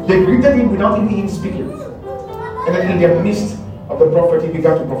him. They greeted him without even him speaking. And then in the midst of the prophet, he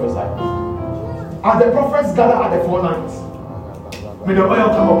began to prophesy. As the prophets gather at the 4 nights, may the oil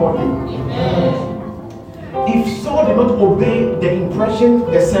come upon you. If Saul did not obey the impression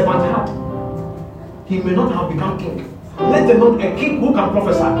the servant had, he may not have become king. Let alone a king who can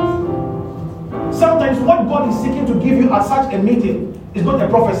prophesy. Sometimes what God is seeking to give you at such a meeting is not a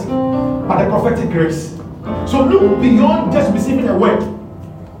prophecy, but a prophetic grace. So look beyond just receiving a word.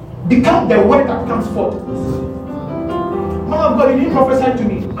 Become the word that comes forth. Man of God, you didn't prophesy to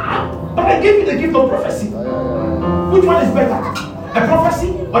me. But I gave you the gift of prophecy. Which one is better? A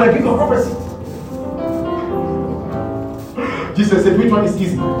prophecy or the gift of prophecy? Jesus said, which one is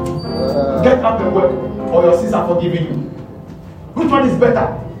easy? Get up and work, or your sins are forgiven you. Which one is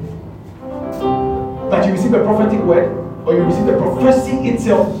better? That you receive a prophetic word, or you receive the prophecy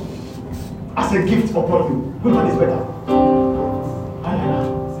itself as a gift upon you? Which one is better?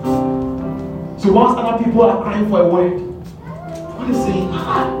 So once other people are crying for a word, God is saying,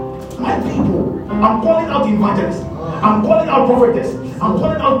 my people, I'm calling out evangelists, I'm calling out prophetess, I'm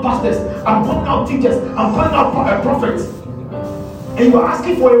calling out pastors, I'm calling out teachers, I'm calling out prophets. And you are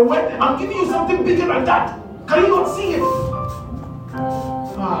asking for a word, I'm giving you something bigger than that. Can you not see it?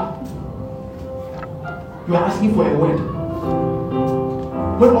 You are asking for a word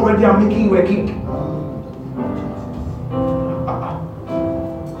when already I'm making you a king.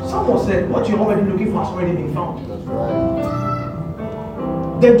 Someone said, what you're already looking for has already been found. That's right.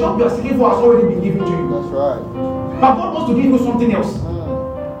 The job you're seeking for has already been given to you. That's right. But God wants to give you something else.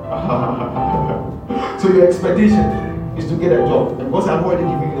 So your expectation is to get a job. And because I've already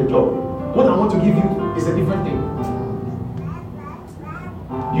given you the job, what I want to give you is a different thing.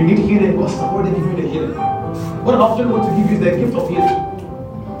 You need healing because I've already given you the healing. What I often want to give you is the gift of healing.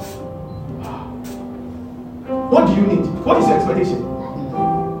 What do you need? What is your expectation?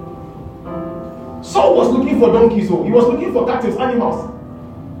 Saul was looking for donkeys, so he was looking for cattle, animals.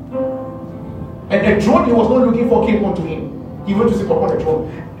 And a throne he was not looking for came unto him. He went to sit upon a throne.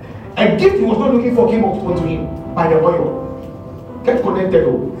 A gift he was not looking for came unto him by the oil. Get connected,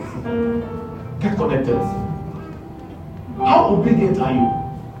 oh. Get connected. How obedient are you?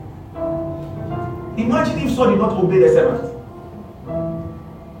 Imagine if Saul did not obey the servant.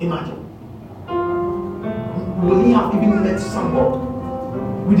 Imagine. Will he have even met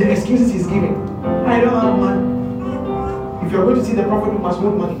someone with the excuses he's giving? I don't have money. If you're going to see the prophet, you must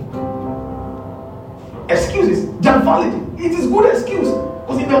want money. Excuses, they are valid. It is good excuse.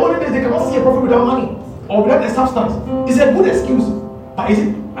 Because in the olden days, they cannot see a prophet without money or without a substance. It's a good excuse. But is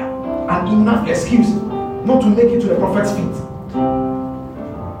it an enough excuse not to make it to the prophet's feet?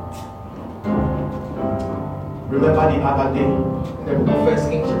 Remember the other day, in the book of 1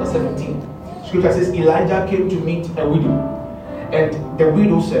 Kings chapter 17, Scripture says Elijah came to meet a widow. And the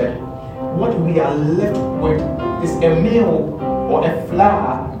widow said, what we are left with is a meal or a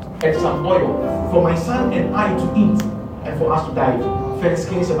flour and some oil for my son and I to eat and for us to die. 1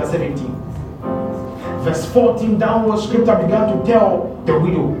 Kings chapter 17. Verse 14 downwards, Scripture began to tell the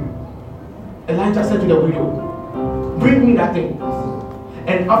widow. Elijah said to the widow, bring me that thing.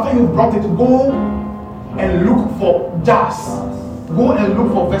 And after you brought it, go and look for jars. Go and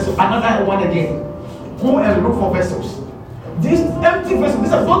look for vessels. Another one again. Go and look for vessels. These empty vessels,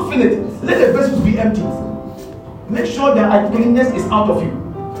 don't fill it. Let the vessels be empty. Make sure that uncleanness is out of you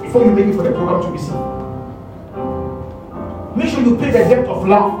before you make it for the program to receive. Make sure you pay the debt of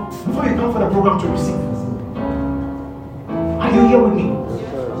love before you come for the program to receive. Are you here with me?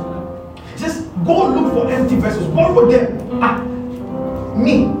 Just go look for empty vessels. Go for them.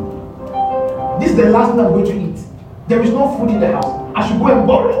 Me. This is the last thing I'm going to eat. There is no food in the house. I should go and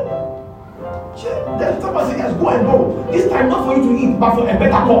borrow. Then someone said, yes, go and borrow. This time not for you to eat, but for a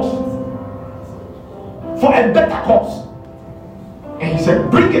better cause. For a better cause. And he said,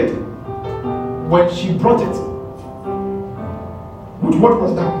 bring it. When she brought it, with what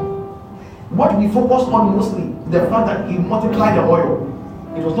was done, what we focused on mostly, the fact that he multiplied the oil.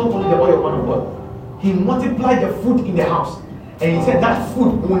 It was not only the oil, man of God. He multiplied the food in the house. And he said that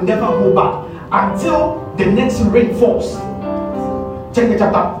food will never go back until the next rain falls. Check the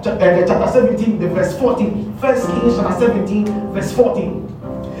chapter 17, the verse 14. 1 Kings chapter 17, verse 14.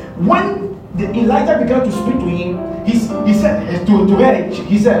 When Elijah began to speak to him, he said to her,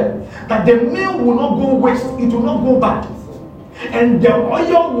 he said that the meal will not go waste, it will not go bad. And the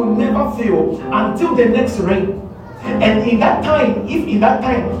oil will never fail until the next rain. And in that time, if in that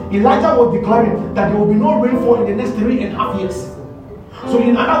time Elijah was declaring that there will be no rainfall in the next 3.5 years. So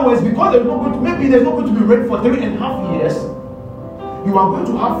in other words, because there's not going to, maybe there's not going to be rain for 3.5 years, you are going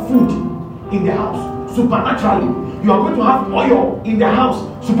to have food in the house supernaturally. You are going to have oil in the house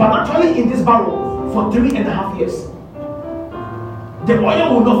supernaturally in this barrel for 3.5 years. The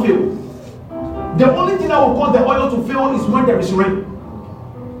oil will not fail. The only thing that will cause the oil to fail is when there is rain.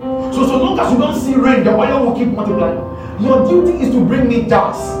 So long as you don't see rain, the oil will keep multiplying. Your duty is to bring me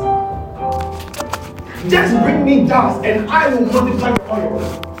jars. Just bring me jars and I will multiply the oil.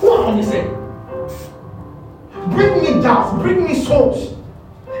 What are you saying? Bring me jars, bring me souls,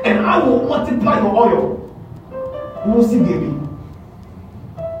 and I will multiply your oil. We will see, baby.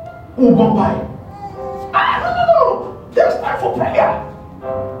 We will go by. No. There's time for prayer.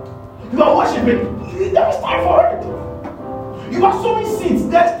 You are worshiping. There is time for it. You are sowing seeds.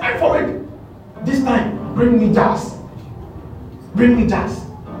 There's time for it. This time, bring me jars. Bring me jars.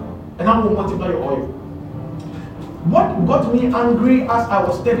 And I will multiply your oil. What got me angry as I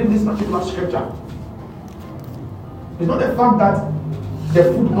was studying this particular scripture is not the fact that the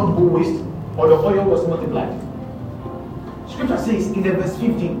food did not go waste or the oil was multiplied. Scripture says in the verse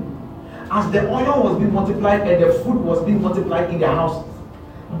 15, as the oil was being multiplied and the food was being multiplied in the house,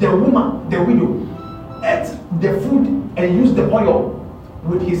 the woman, the widow, ate the food and used the oil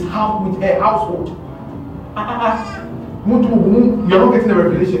with his house, with her household. You are not getting the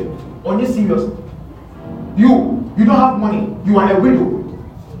revelation. Are you serious? You don't have money. You are a widow.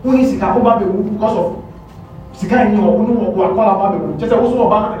 Who needs because of Sika in your just also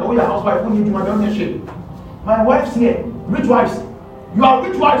about your housewife who need to my shit. My wife's here. Rich wives. You are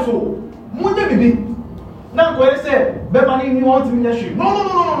rich wives, so Monday baby. Now go and say, Bemani, you want to ministry.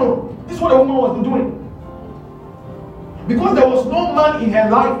 No. This is what the woman was doing. Because there was no man in her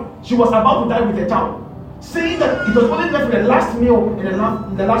life, she was about to die with a child. Saying that it was only left for the last meal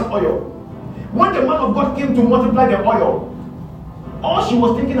and the last oil. When the man of God came to multiply the oil, all she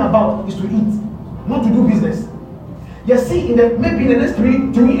was thinking about is to eat, not to do business. You see, maybe in the next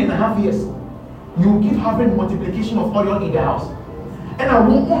 3.5 years, you will keep having multiplication of oil in the house. And I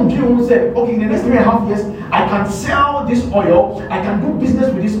won't say, okay, in the next 3.5 years, I can sell this oil, I can do business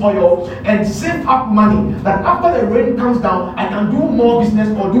with this oil, and save up money that after the rain comes down, I can do more business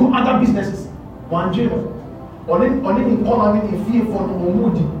or do other businesses. One dream.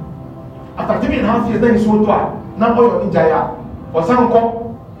 After 3.5 years, then it's so tall. Now oil in Jaya. Or some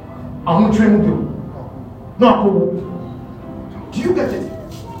call, I won't train you. No, do you get it?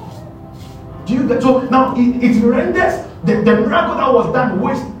 So now it renders the miracle that was done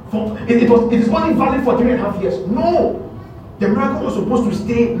waste for it is only valid for 3.5 years. No, the miracle was supposed to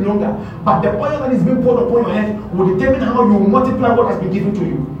stay longer, but the oil that is being poured upon your head will determine how you multiply what has been given to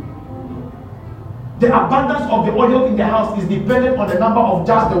you. The abundance of the oil in the house is dependent on the number of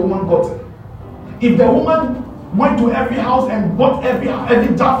jars the woman got. If the woman went to every house and bought every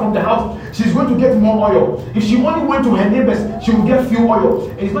jar from the house, she's going to get more oil. If she only went to her neighbors, she will get few oil.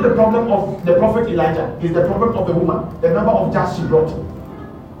 And it's not the problem of the prophet Elijah, it's the problem of the woman. The number of jars she brought.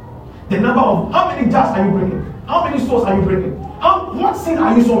 The number of, how many jars are you bringing? How many souls are you bringing? What sin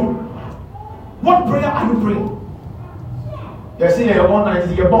are you sowing? What prayer are you praying? You see, you're one night,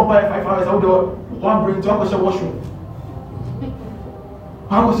 you're born by 5 hours, how do one bring to washroom?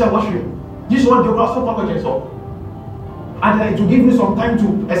 How was your washroom? This one, they will also package up. And it will give you some time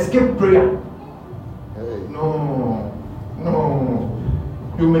to escape prayer. Hey. No.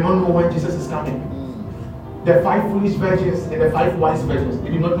 You may not know when Jesus is coming. The 5 foolish virgins and the 5 wise virgins, they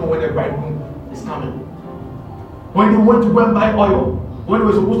did not know when the bridegroom is coming. When they went to go and buy oil, when they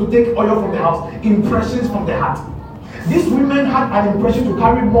were supposed to take oil from the house, impressions from the heart. These women had an impression to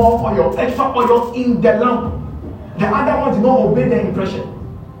carry more oil, extra oil in the lamp. The other one did not obey the impression.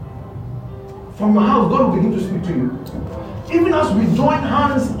 From your house, God will begin to speak to you. Even as we join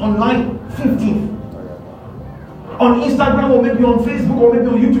hands online, 15th, on Instagram or maybe on Facebook or maybe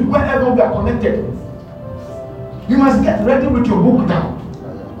on YouTube, wherever we are connected, you must get ready with your book down.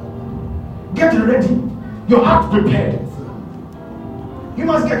 Get ready. Your heart prepared. You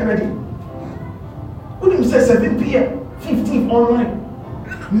must get ready. When you say 7 p.m., 15th online,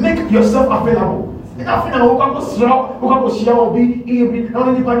 make yourself available. No.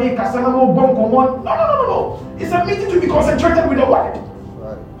 It's a meeting to be concentrated with the word.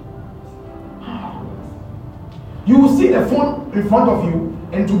 Right. You will see the phone in front of you,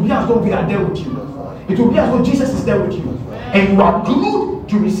 and it will be as though we are there with you. It will be as though Jesus is there with you, and you are glued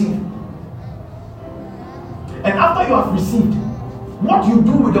to receive. And after you have received, what you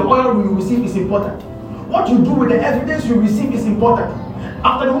do with the oil you receive is important. What you do with the evidence you receive is important.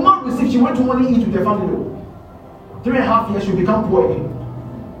 After the woman received, she went to only eat with the family. 3.5 years, she become poor again.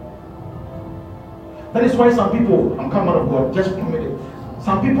 That is why some people, I'm coming out of God, just a minute.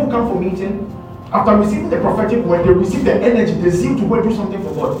 Some people come for meeting, after receiving the prophetic word, they receive the energy, they seem to go and do something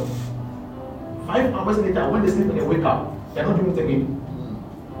for God. 5 hours later, when they sleep and they wake up, they're not doing it again.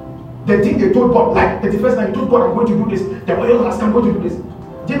 They think they told God, like the first time they told God, I'm going to do this, the oil has come, I'm going to do this.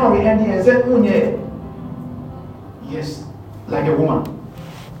 January ending and said, oh yeah. Yes, like a woman.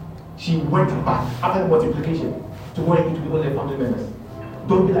 She went back after the multiplication to go and eat with all the family members.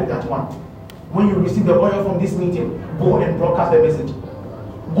 Don't be like that one. When you receive the oil from this meeting, go and broadcast the message.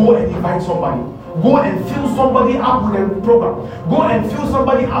 Go and invite somebody. Go and fill somebody up with a program. Go and fill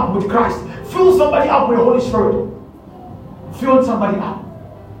somebody up with Christ. Fill somebody up with the Holy Spirit. Fill somebody up.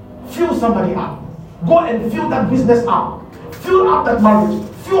 Fill somebody up. Go and fill that business up. Fill up that marriage.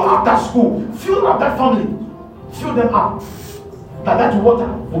 Fill up that school. Fill up that family. Fill them up. That water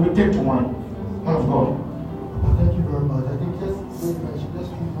will be turned to wine. Man of God. Thank you very much. I think just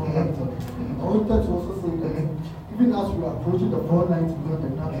keep on that. I wanted to also say that even as we are approaching the 490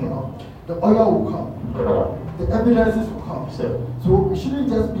 million natural, the oil will come. The evidences will come. So we shouldn't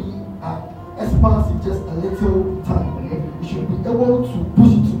just be experts in just a little time. We should be able to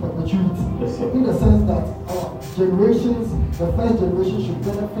push it to perpetuity. In the sense that our generations, the first generation should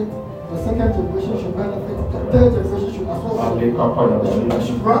benefit, the second generation should benefit, the third generation should as well benefit. It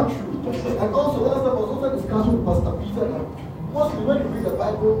should run through. And also, last time I was also discussing with Pastor Peter that mostly when you read the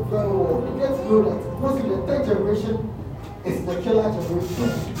Bible very well, you get to know that mostly the third generation is the killer generation.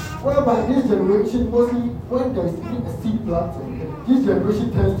 Whereby this generation, mostly when there is even a seed planted, this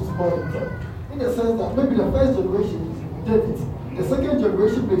generation tends to spoil it. In the sense that maybe the first generation did it, the second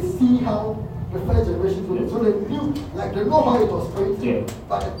generation may see how the first generation did it. So they knew, like they know how it was created,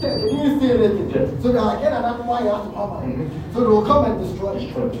 but the third, they didn't see anything. So they are again another why you have to hammer. So they will come and destroy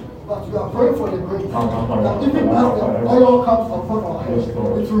it. But we are praying for the grace. That even as the oil comes upon our heads, it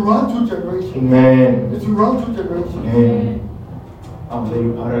will run through generations. Amen. It will run through generations. Amen.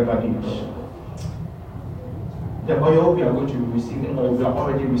 The oil we are going to be receiving, or we are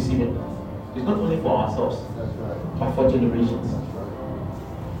already receiving, is not only for ourselves, but for generations.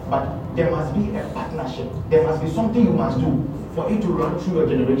 But there must be a partnership. There must be something you must do for it to run through your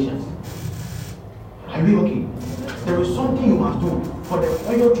generations. Are we okay? There is something you must do for the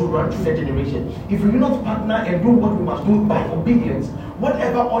oil to run through the generation. If we do not partner and do what we must do by obedience,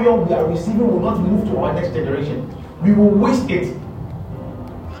 whatever oil we are receiving will not move to our next generation. We will waste it.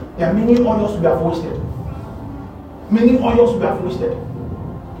 There are many oils we have wasted. Many oils we have wasted.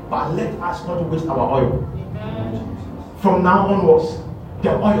 But let us not waste our oil. From now onwards,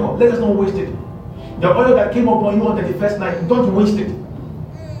 the oil, let us not waste it. The oil that came upon you on the first night, don't waste it.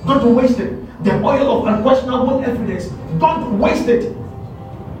 Don't waste it. The oil of unquestionable evidence, don't waste it.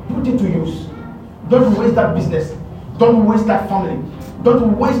 Put it to use. Don't waste that business. Don't waste that family.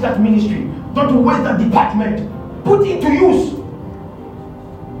 Don't waste that ministry. Don't waste that department. Put it to use.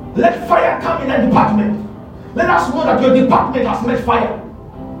 Let fire come in that department. Let us know that your department has met fire.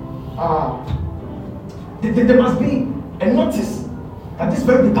 There must be a notice that this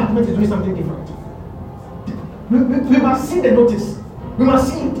very department is doing something different. We must see the notice. We must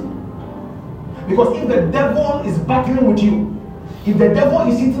see it. Because if the devil is battling with you, if the devil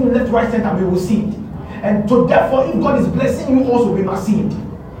is sitting left, right, center, we will see it. And so therefore, if God is blessing you also, we must see it.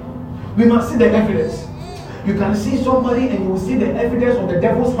 We must see the evidence. You can see somebody and you will see the evidence of the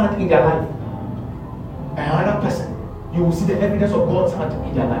devil's hand in their life. Another person, you will see the evidence of God's hand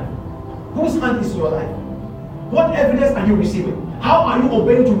in their life. Whose hand is in your life? What evidence are you receiving? How are you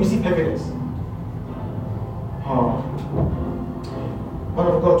obeying to receive evidence? Man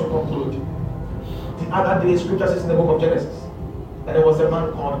of God, to conclude. The other day, scripture says in the book of Genesis that there was a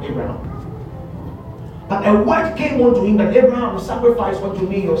man called Abraham. That a word came unto him that Abraham will sacrifice unto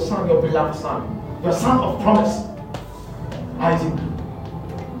me your son, your beloved son, your son of promise, Isaac.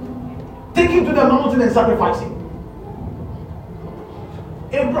 Take him to the mountain and sacrifice him.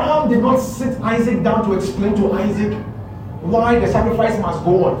 Abraham did not sit Isaac down to explain to Isaac why the sacrifice must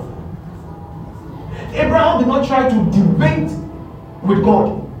go on. Abraham did not try to debate with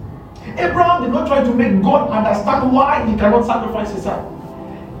God. Abraham did not try to make God understand why he cannot sacrifice his son.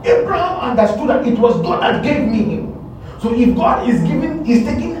 Abraham understood that it was God that gave me him. So if God is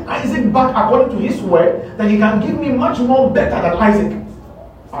taking Isaac back according to his word, then he can give me much more better than Isaac.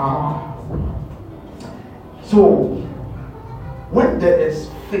 So when there is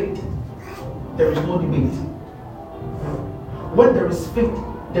faith, there is no debate. When there is faith,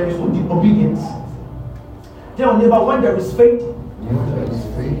 there is no obedience. Tell your neighbor, when there is faith,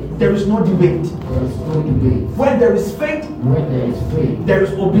 there is no debate. There is no debate. When there is faith, there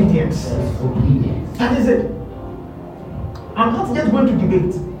is obedience. There is obedience. That is it. I'm not yet going to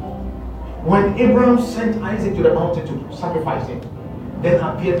debate. When Abraham sent Isaac to the mountain to sacrifice him, then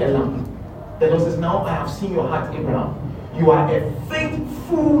appeared a lamb. The Lord says, now I have seen your heart, Abraham. You are a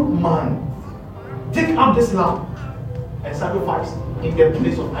faithful man. Take up this lamb and sacrifice in the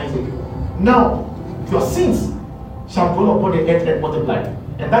place of Isaac. Now, your sins shall fall upon the earth and multiply.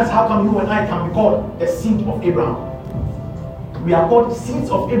 And that's how come you and I can be called the seed of Abraham. We are called seeds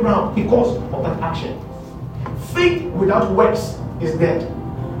of Abraham because of that action. Faith without works is dead.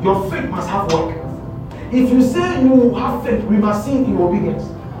 Your faith must have work. If you say you have faith, we must see it in obedience.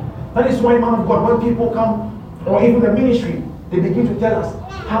 That is why, man of God, when people come, or even the ministry, they begin to tell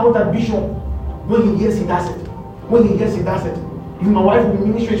us how that bishop, when he hears, he does it. When he hears, he does it. Even my wife will be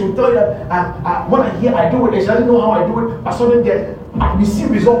ministry, she will tell you that when I hear, I do it. She doesn't know how I do it, but suddenly we see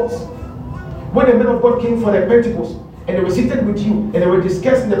results. When the men of God came for the Pentecost, and they were seated with you, and they were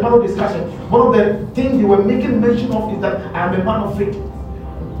discussing the panel discussion, one of the things they were making mention of is that I am a man of faith.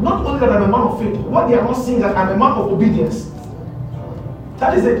 Not only that I'm a man of faith, what they are not saying is that I'm a man of obedience.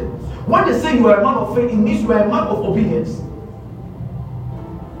 That is it. When they say you are a man of faith, it means you are a man of obedience.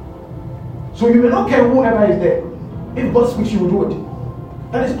 So you may not care whoever is there. If God speaks, you will do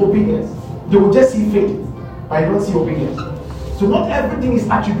it. That is obedience. They will just see faith, but you don't see obedience. So not everything is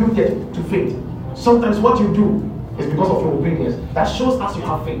attributed to faith. Sometimes what you do is because of your obedience. That shows us you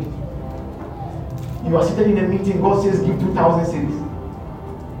have faith. You are seated in a meeting, God says give 2,000 cities.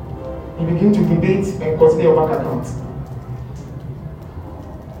 You begin to debate and consider your bank account.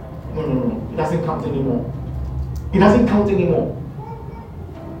 No. It doesn't count anymore. It doesn't count anymore.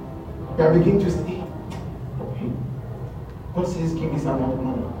 You are beginning to say, okay, God says give this amount of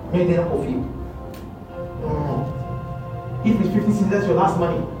money. May they help of you. No. If it's 50 cities, that's your last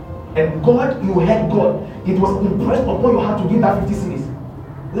money. And God, you heard God. It was impressed upon your heart to give that 50 cities.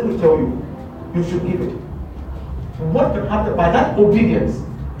 Let me tell you, you should give it. What can happen by that obedience?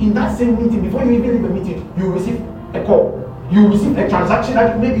 In that same meeting, before you even leave a meeting, you receive a call. You receive a transaction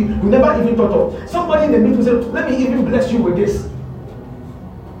that maybe you never even thought of. Somebody in the meeting will say, let me even bless you with this.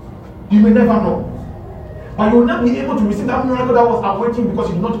 You may never know. But you will not be able to receive that miracle that was awaiting because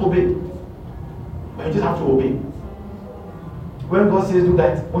you did not obey. But you just have to obey. When God says do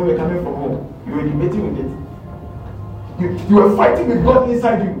that, when you were coming from home, you were debating with it. You were fighting with God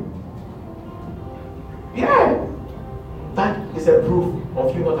inside you. Yeah. That is a proof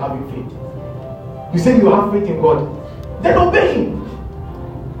of you not having faith. You say you have faith in God, then obey Him.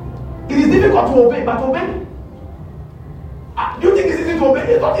 It is difficult to obey, but obey. Do you think it's easy to obey?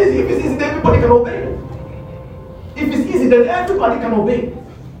 It's not easy. If it's easy, then everybody can obey. If it's easy, then everybody can obey.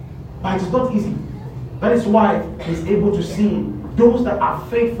 But it is not easy. That is why He's able to see those that are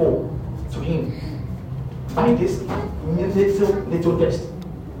faithful to Him by this little test.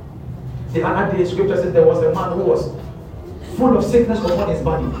 The other day, Scripture says there was a man who was full of sickness upon his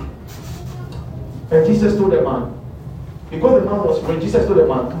body. And Jesus told the man, because the man was rich, Jesus told the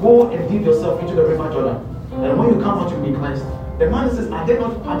man, go and dip yourself into the river Jordan. And when you come out, you'll be cleansed. The man says, are there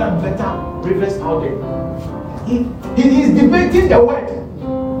not other better rivers out there? He is debating the word.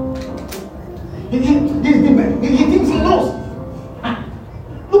 He thinks he knows.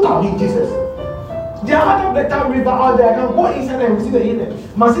 Look at me, Jesus. There are other better rivers out there. I can go inside and receive the healing.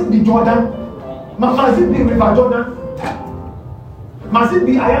 Must it be Jordan? Must it be River Jordan? Must it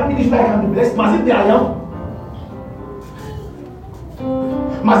be I am ministry I can be blessed? Must it be I am?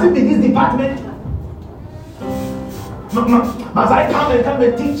 Must it be this department? Must I come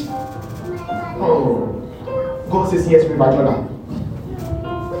and teach? Oh, God says yes, River Jordan.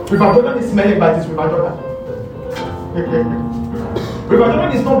 River Jordan is smelling, but it's River Jordan. River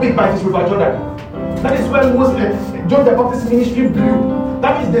Jordan is not big, but it's River Jordan. That is where John the Baptist ministry blew.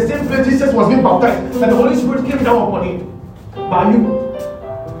 That is the same place Jesus was being baptized, and the Holy Spirit came down upon him. By you.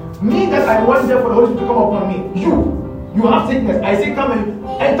 Me that I want there for the Holy Spirit to come upon me. You have sickness. I say come and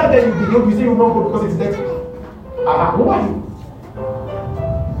enter there, you be healed. You say you won't go because it's dead. Who are you?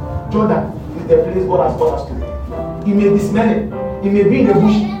 Jordan is the place God has called us to. He may be smelling. He may be in the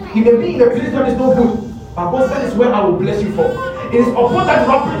bush. He may be in a place that is no good. But God, that is where I will bless you from. It is upon that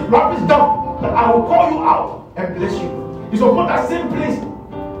rubbish dump that I will call you out and bless you. It's upon that same place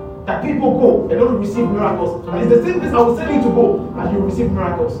that people go and don't receive miracles. And it's the same place I will send you to go and you will receive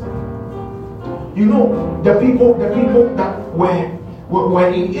miracles. You know, the people that were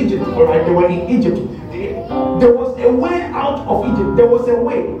in Egypt, alright, they were in Egypt. There was a way out of Egypt. There was a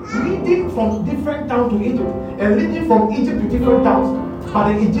way leading from different towns to Egypt and leading from Egypt to different towns.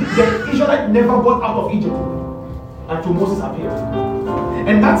 But the Israelites never got out of Egypt until Moses appeared.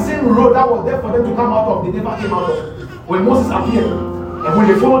 And that same road that was there for them to come out of, they never came out of. When Moses appeared, and when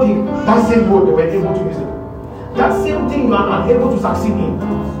they followed him, that same road, they were able to use it. That same thing you are unable to succeed in.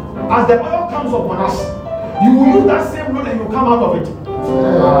 As the oil comes upon us, you will use that same road and you come out of it.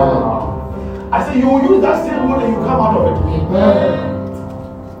 I say you will use that same road and you come out of it.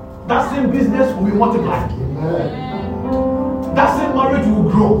 That same business will be multiplied. That same marriage will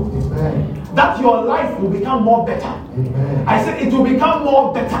grow. That your life will become more better. I said it will become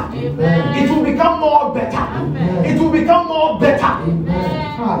more better. It will become more better. It will become more better.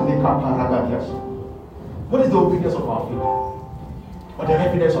 What is the obedience of our faith? Or the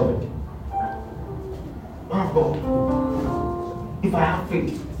evidence of it? Man of God, if I have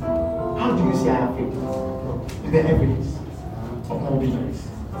faith, how do you say I have faith? Is the evidence of my obedience.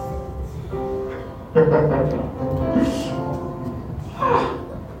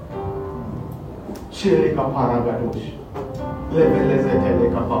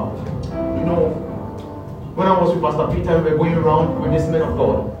 You know, when I was with Pastor Peter, we were going around with this man of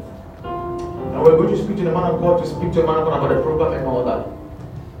God. And we were going to speak to the man of God, to speak to the man of God about the program and all that.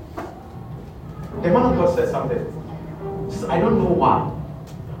 The man of God said something. He says, I don't know why,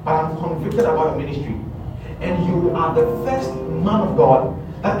 but I'm convicted about your ministry. And you are the first man of God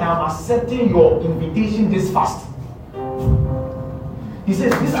that I am accepting your invitation this fast. He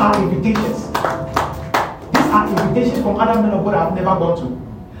says, these are invitations. These are invitations from other men of God I have never gone to.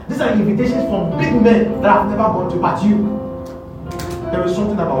 These are invitations from big men that I have never gone to. But you, there is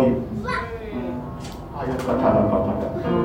something about you.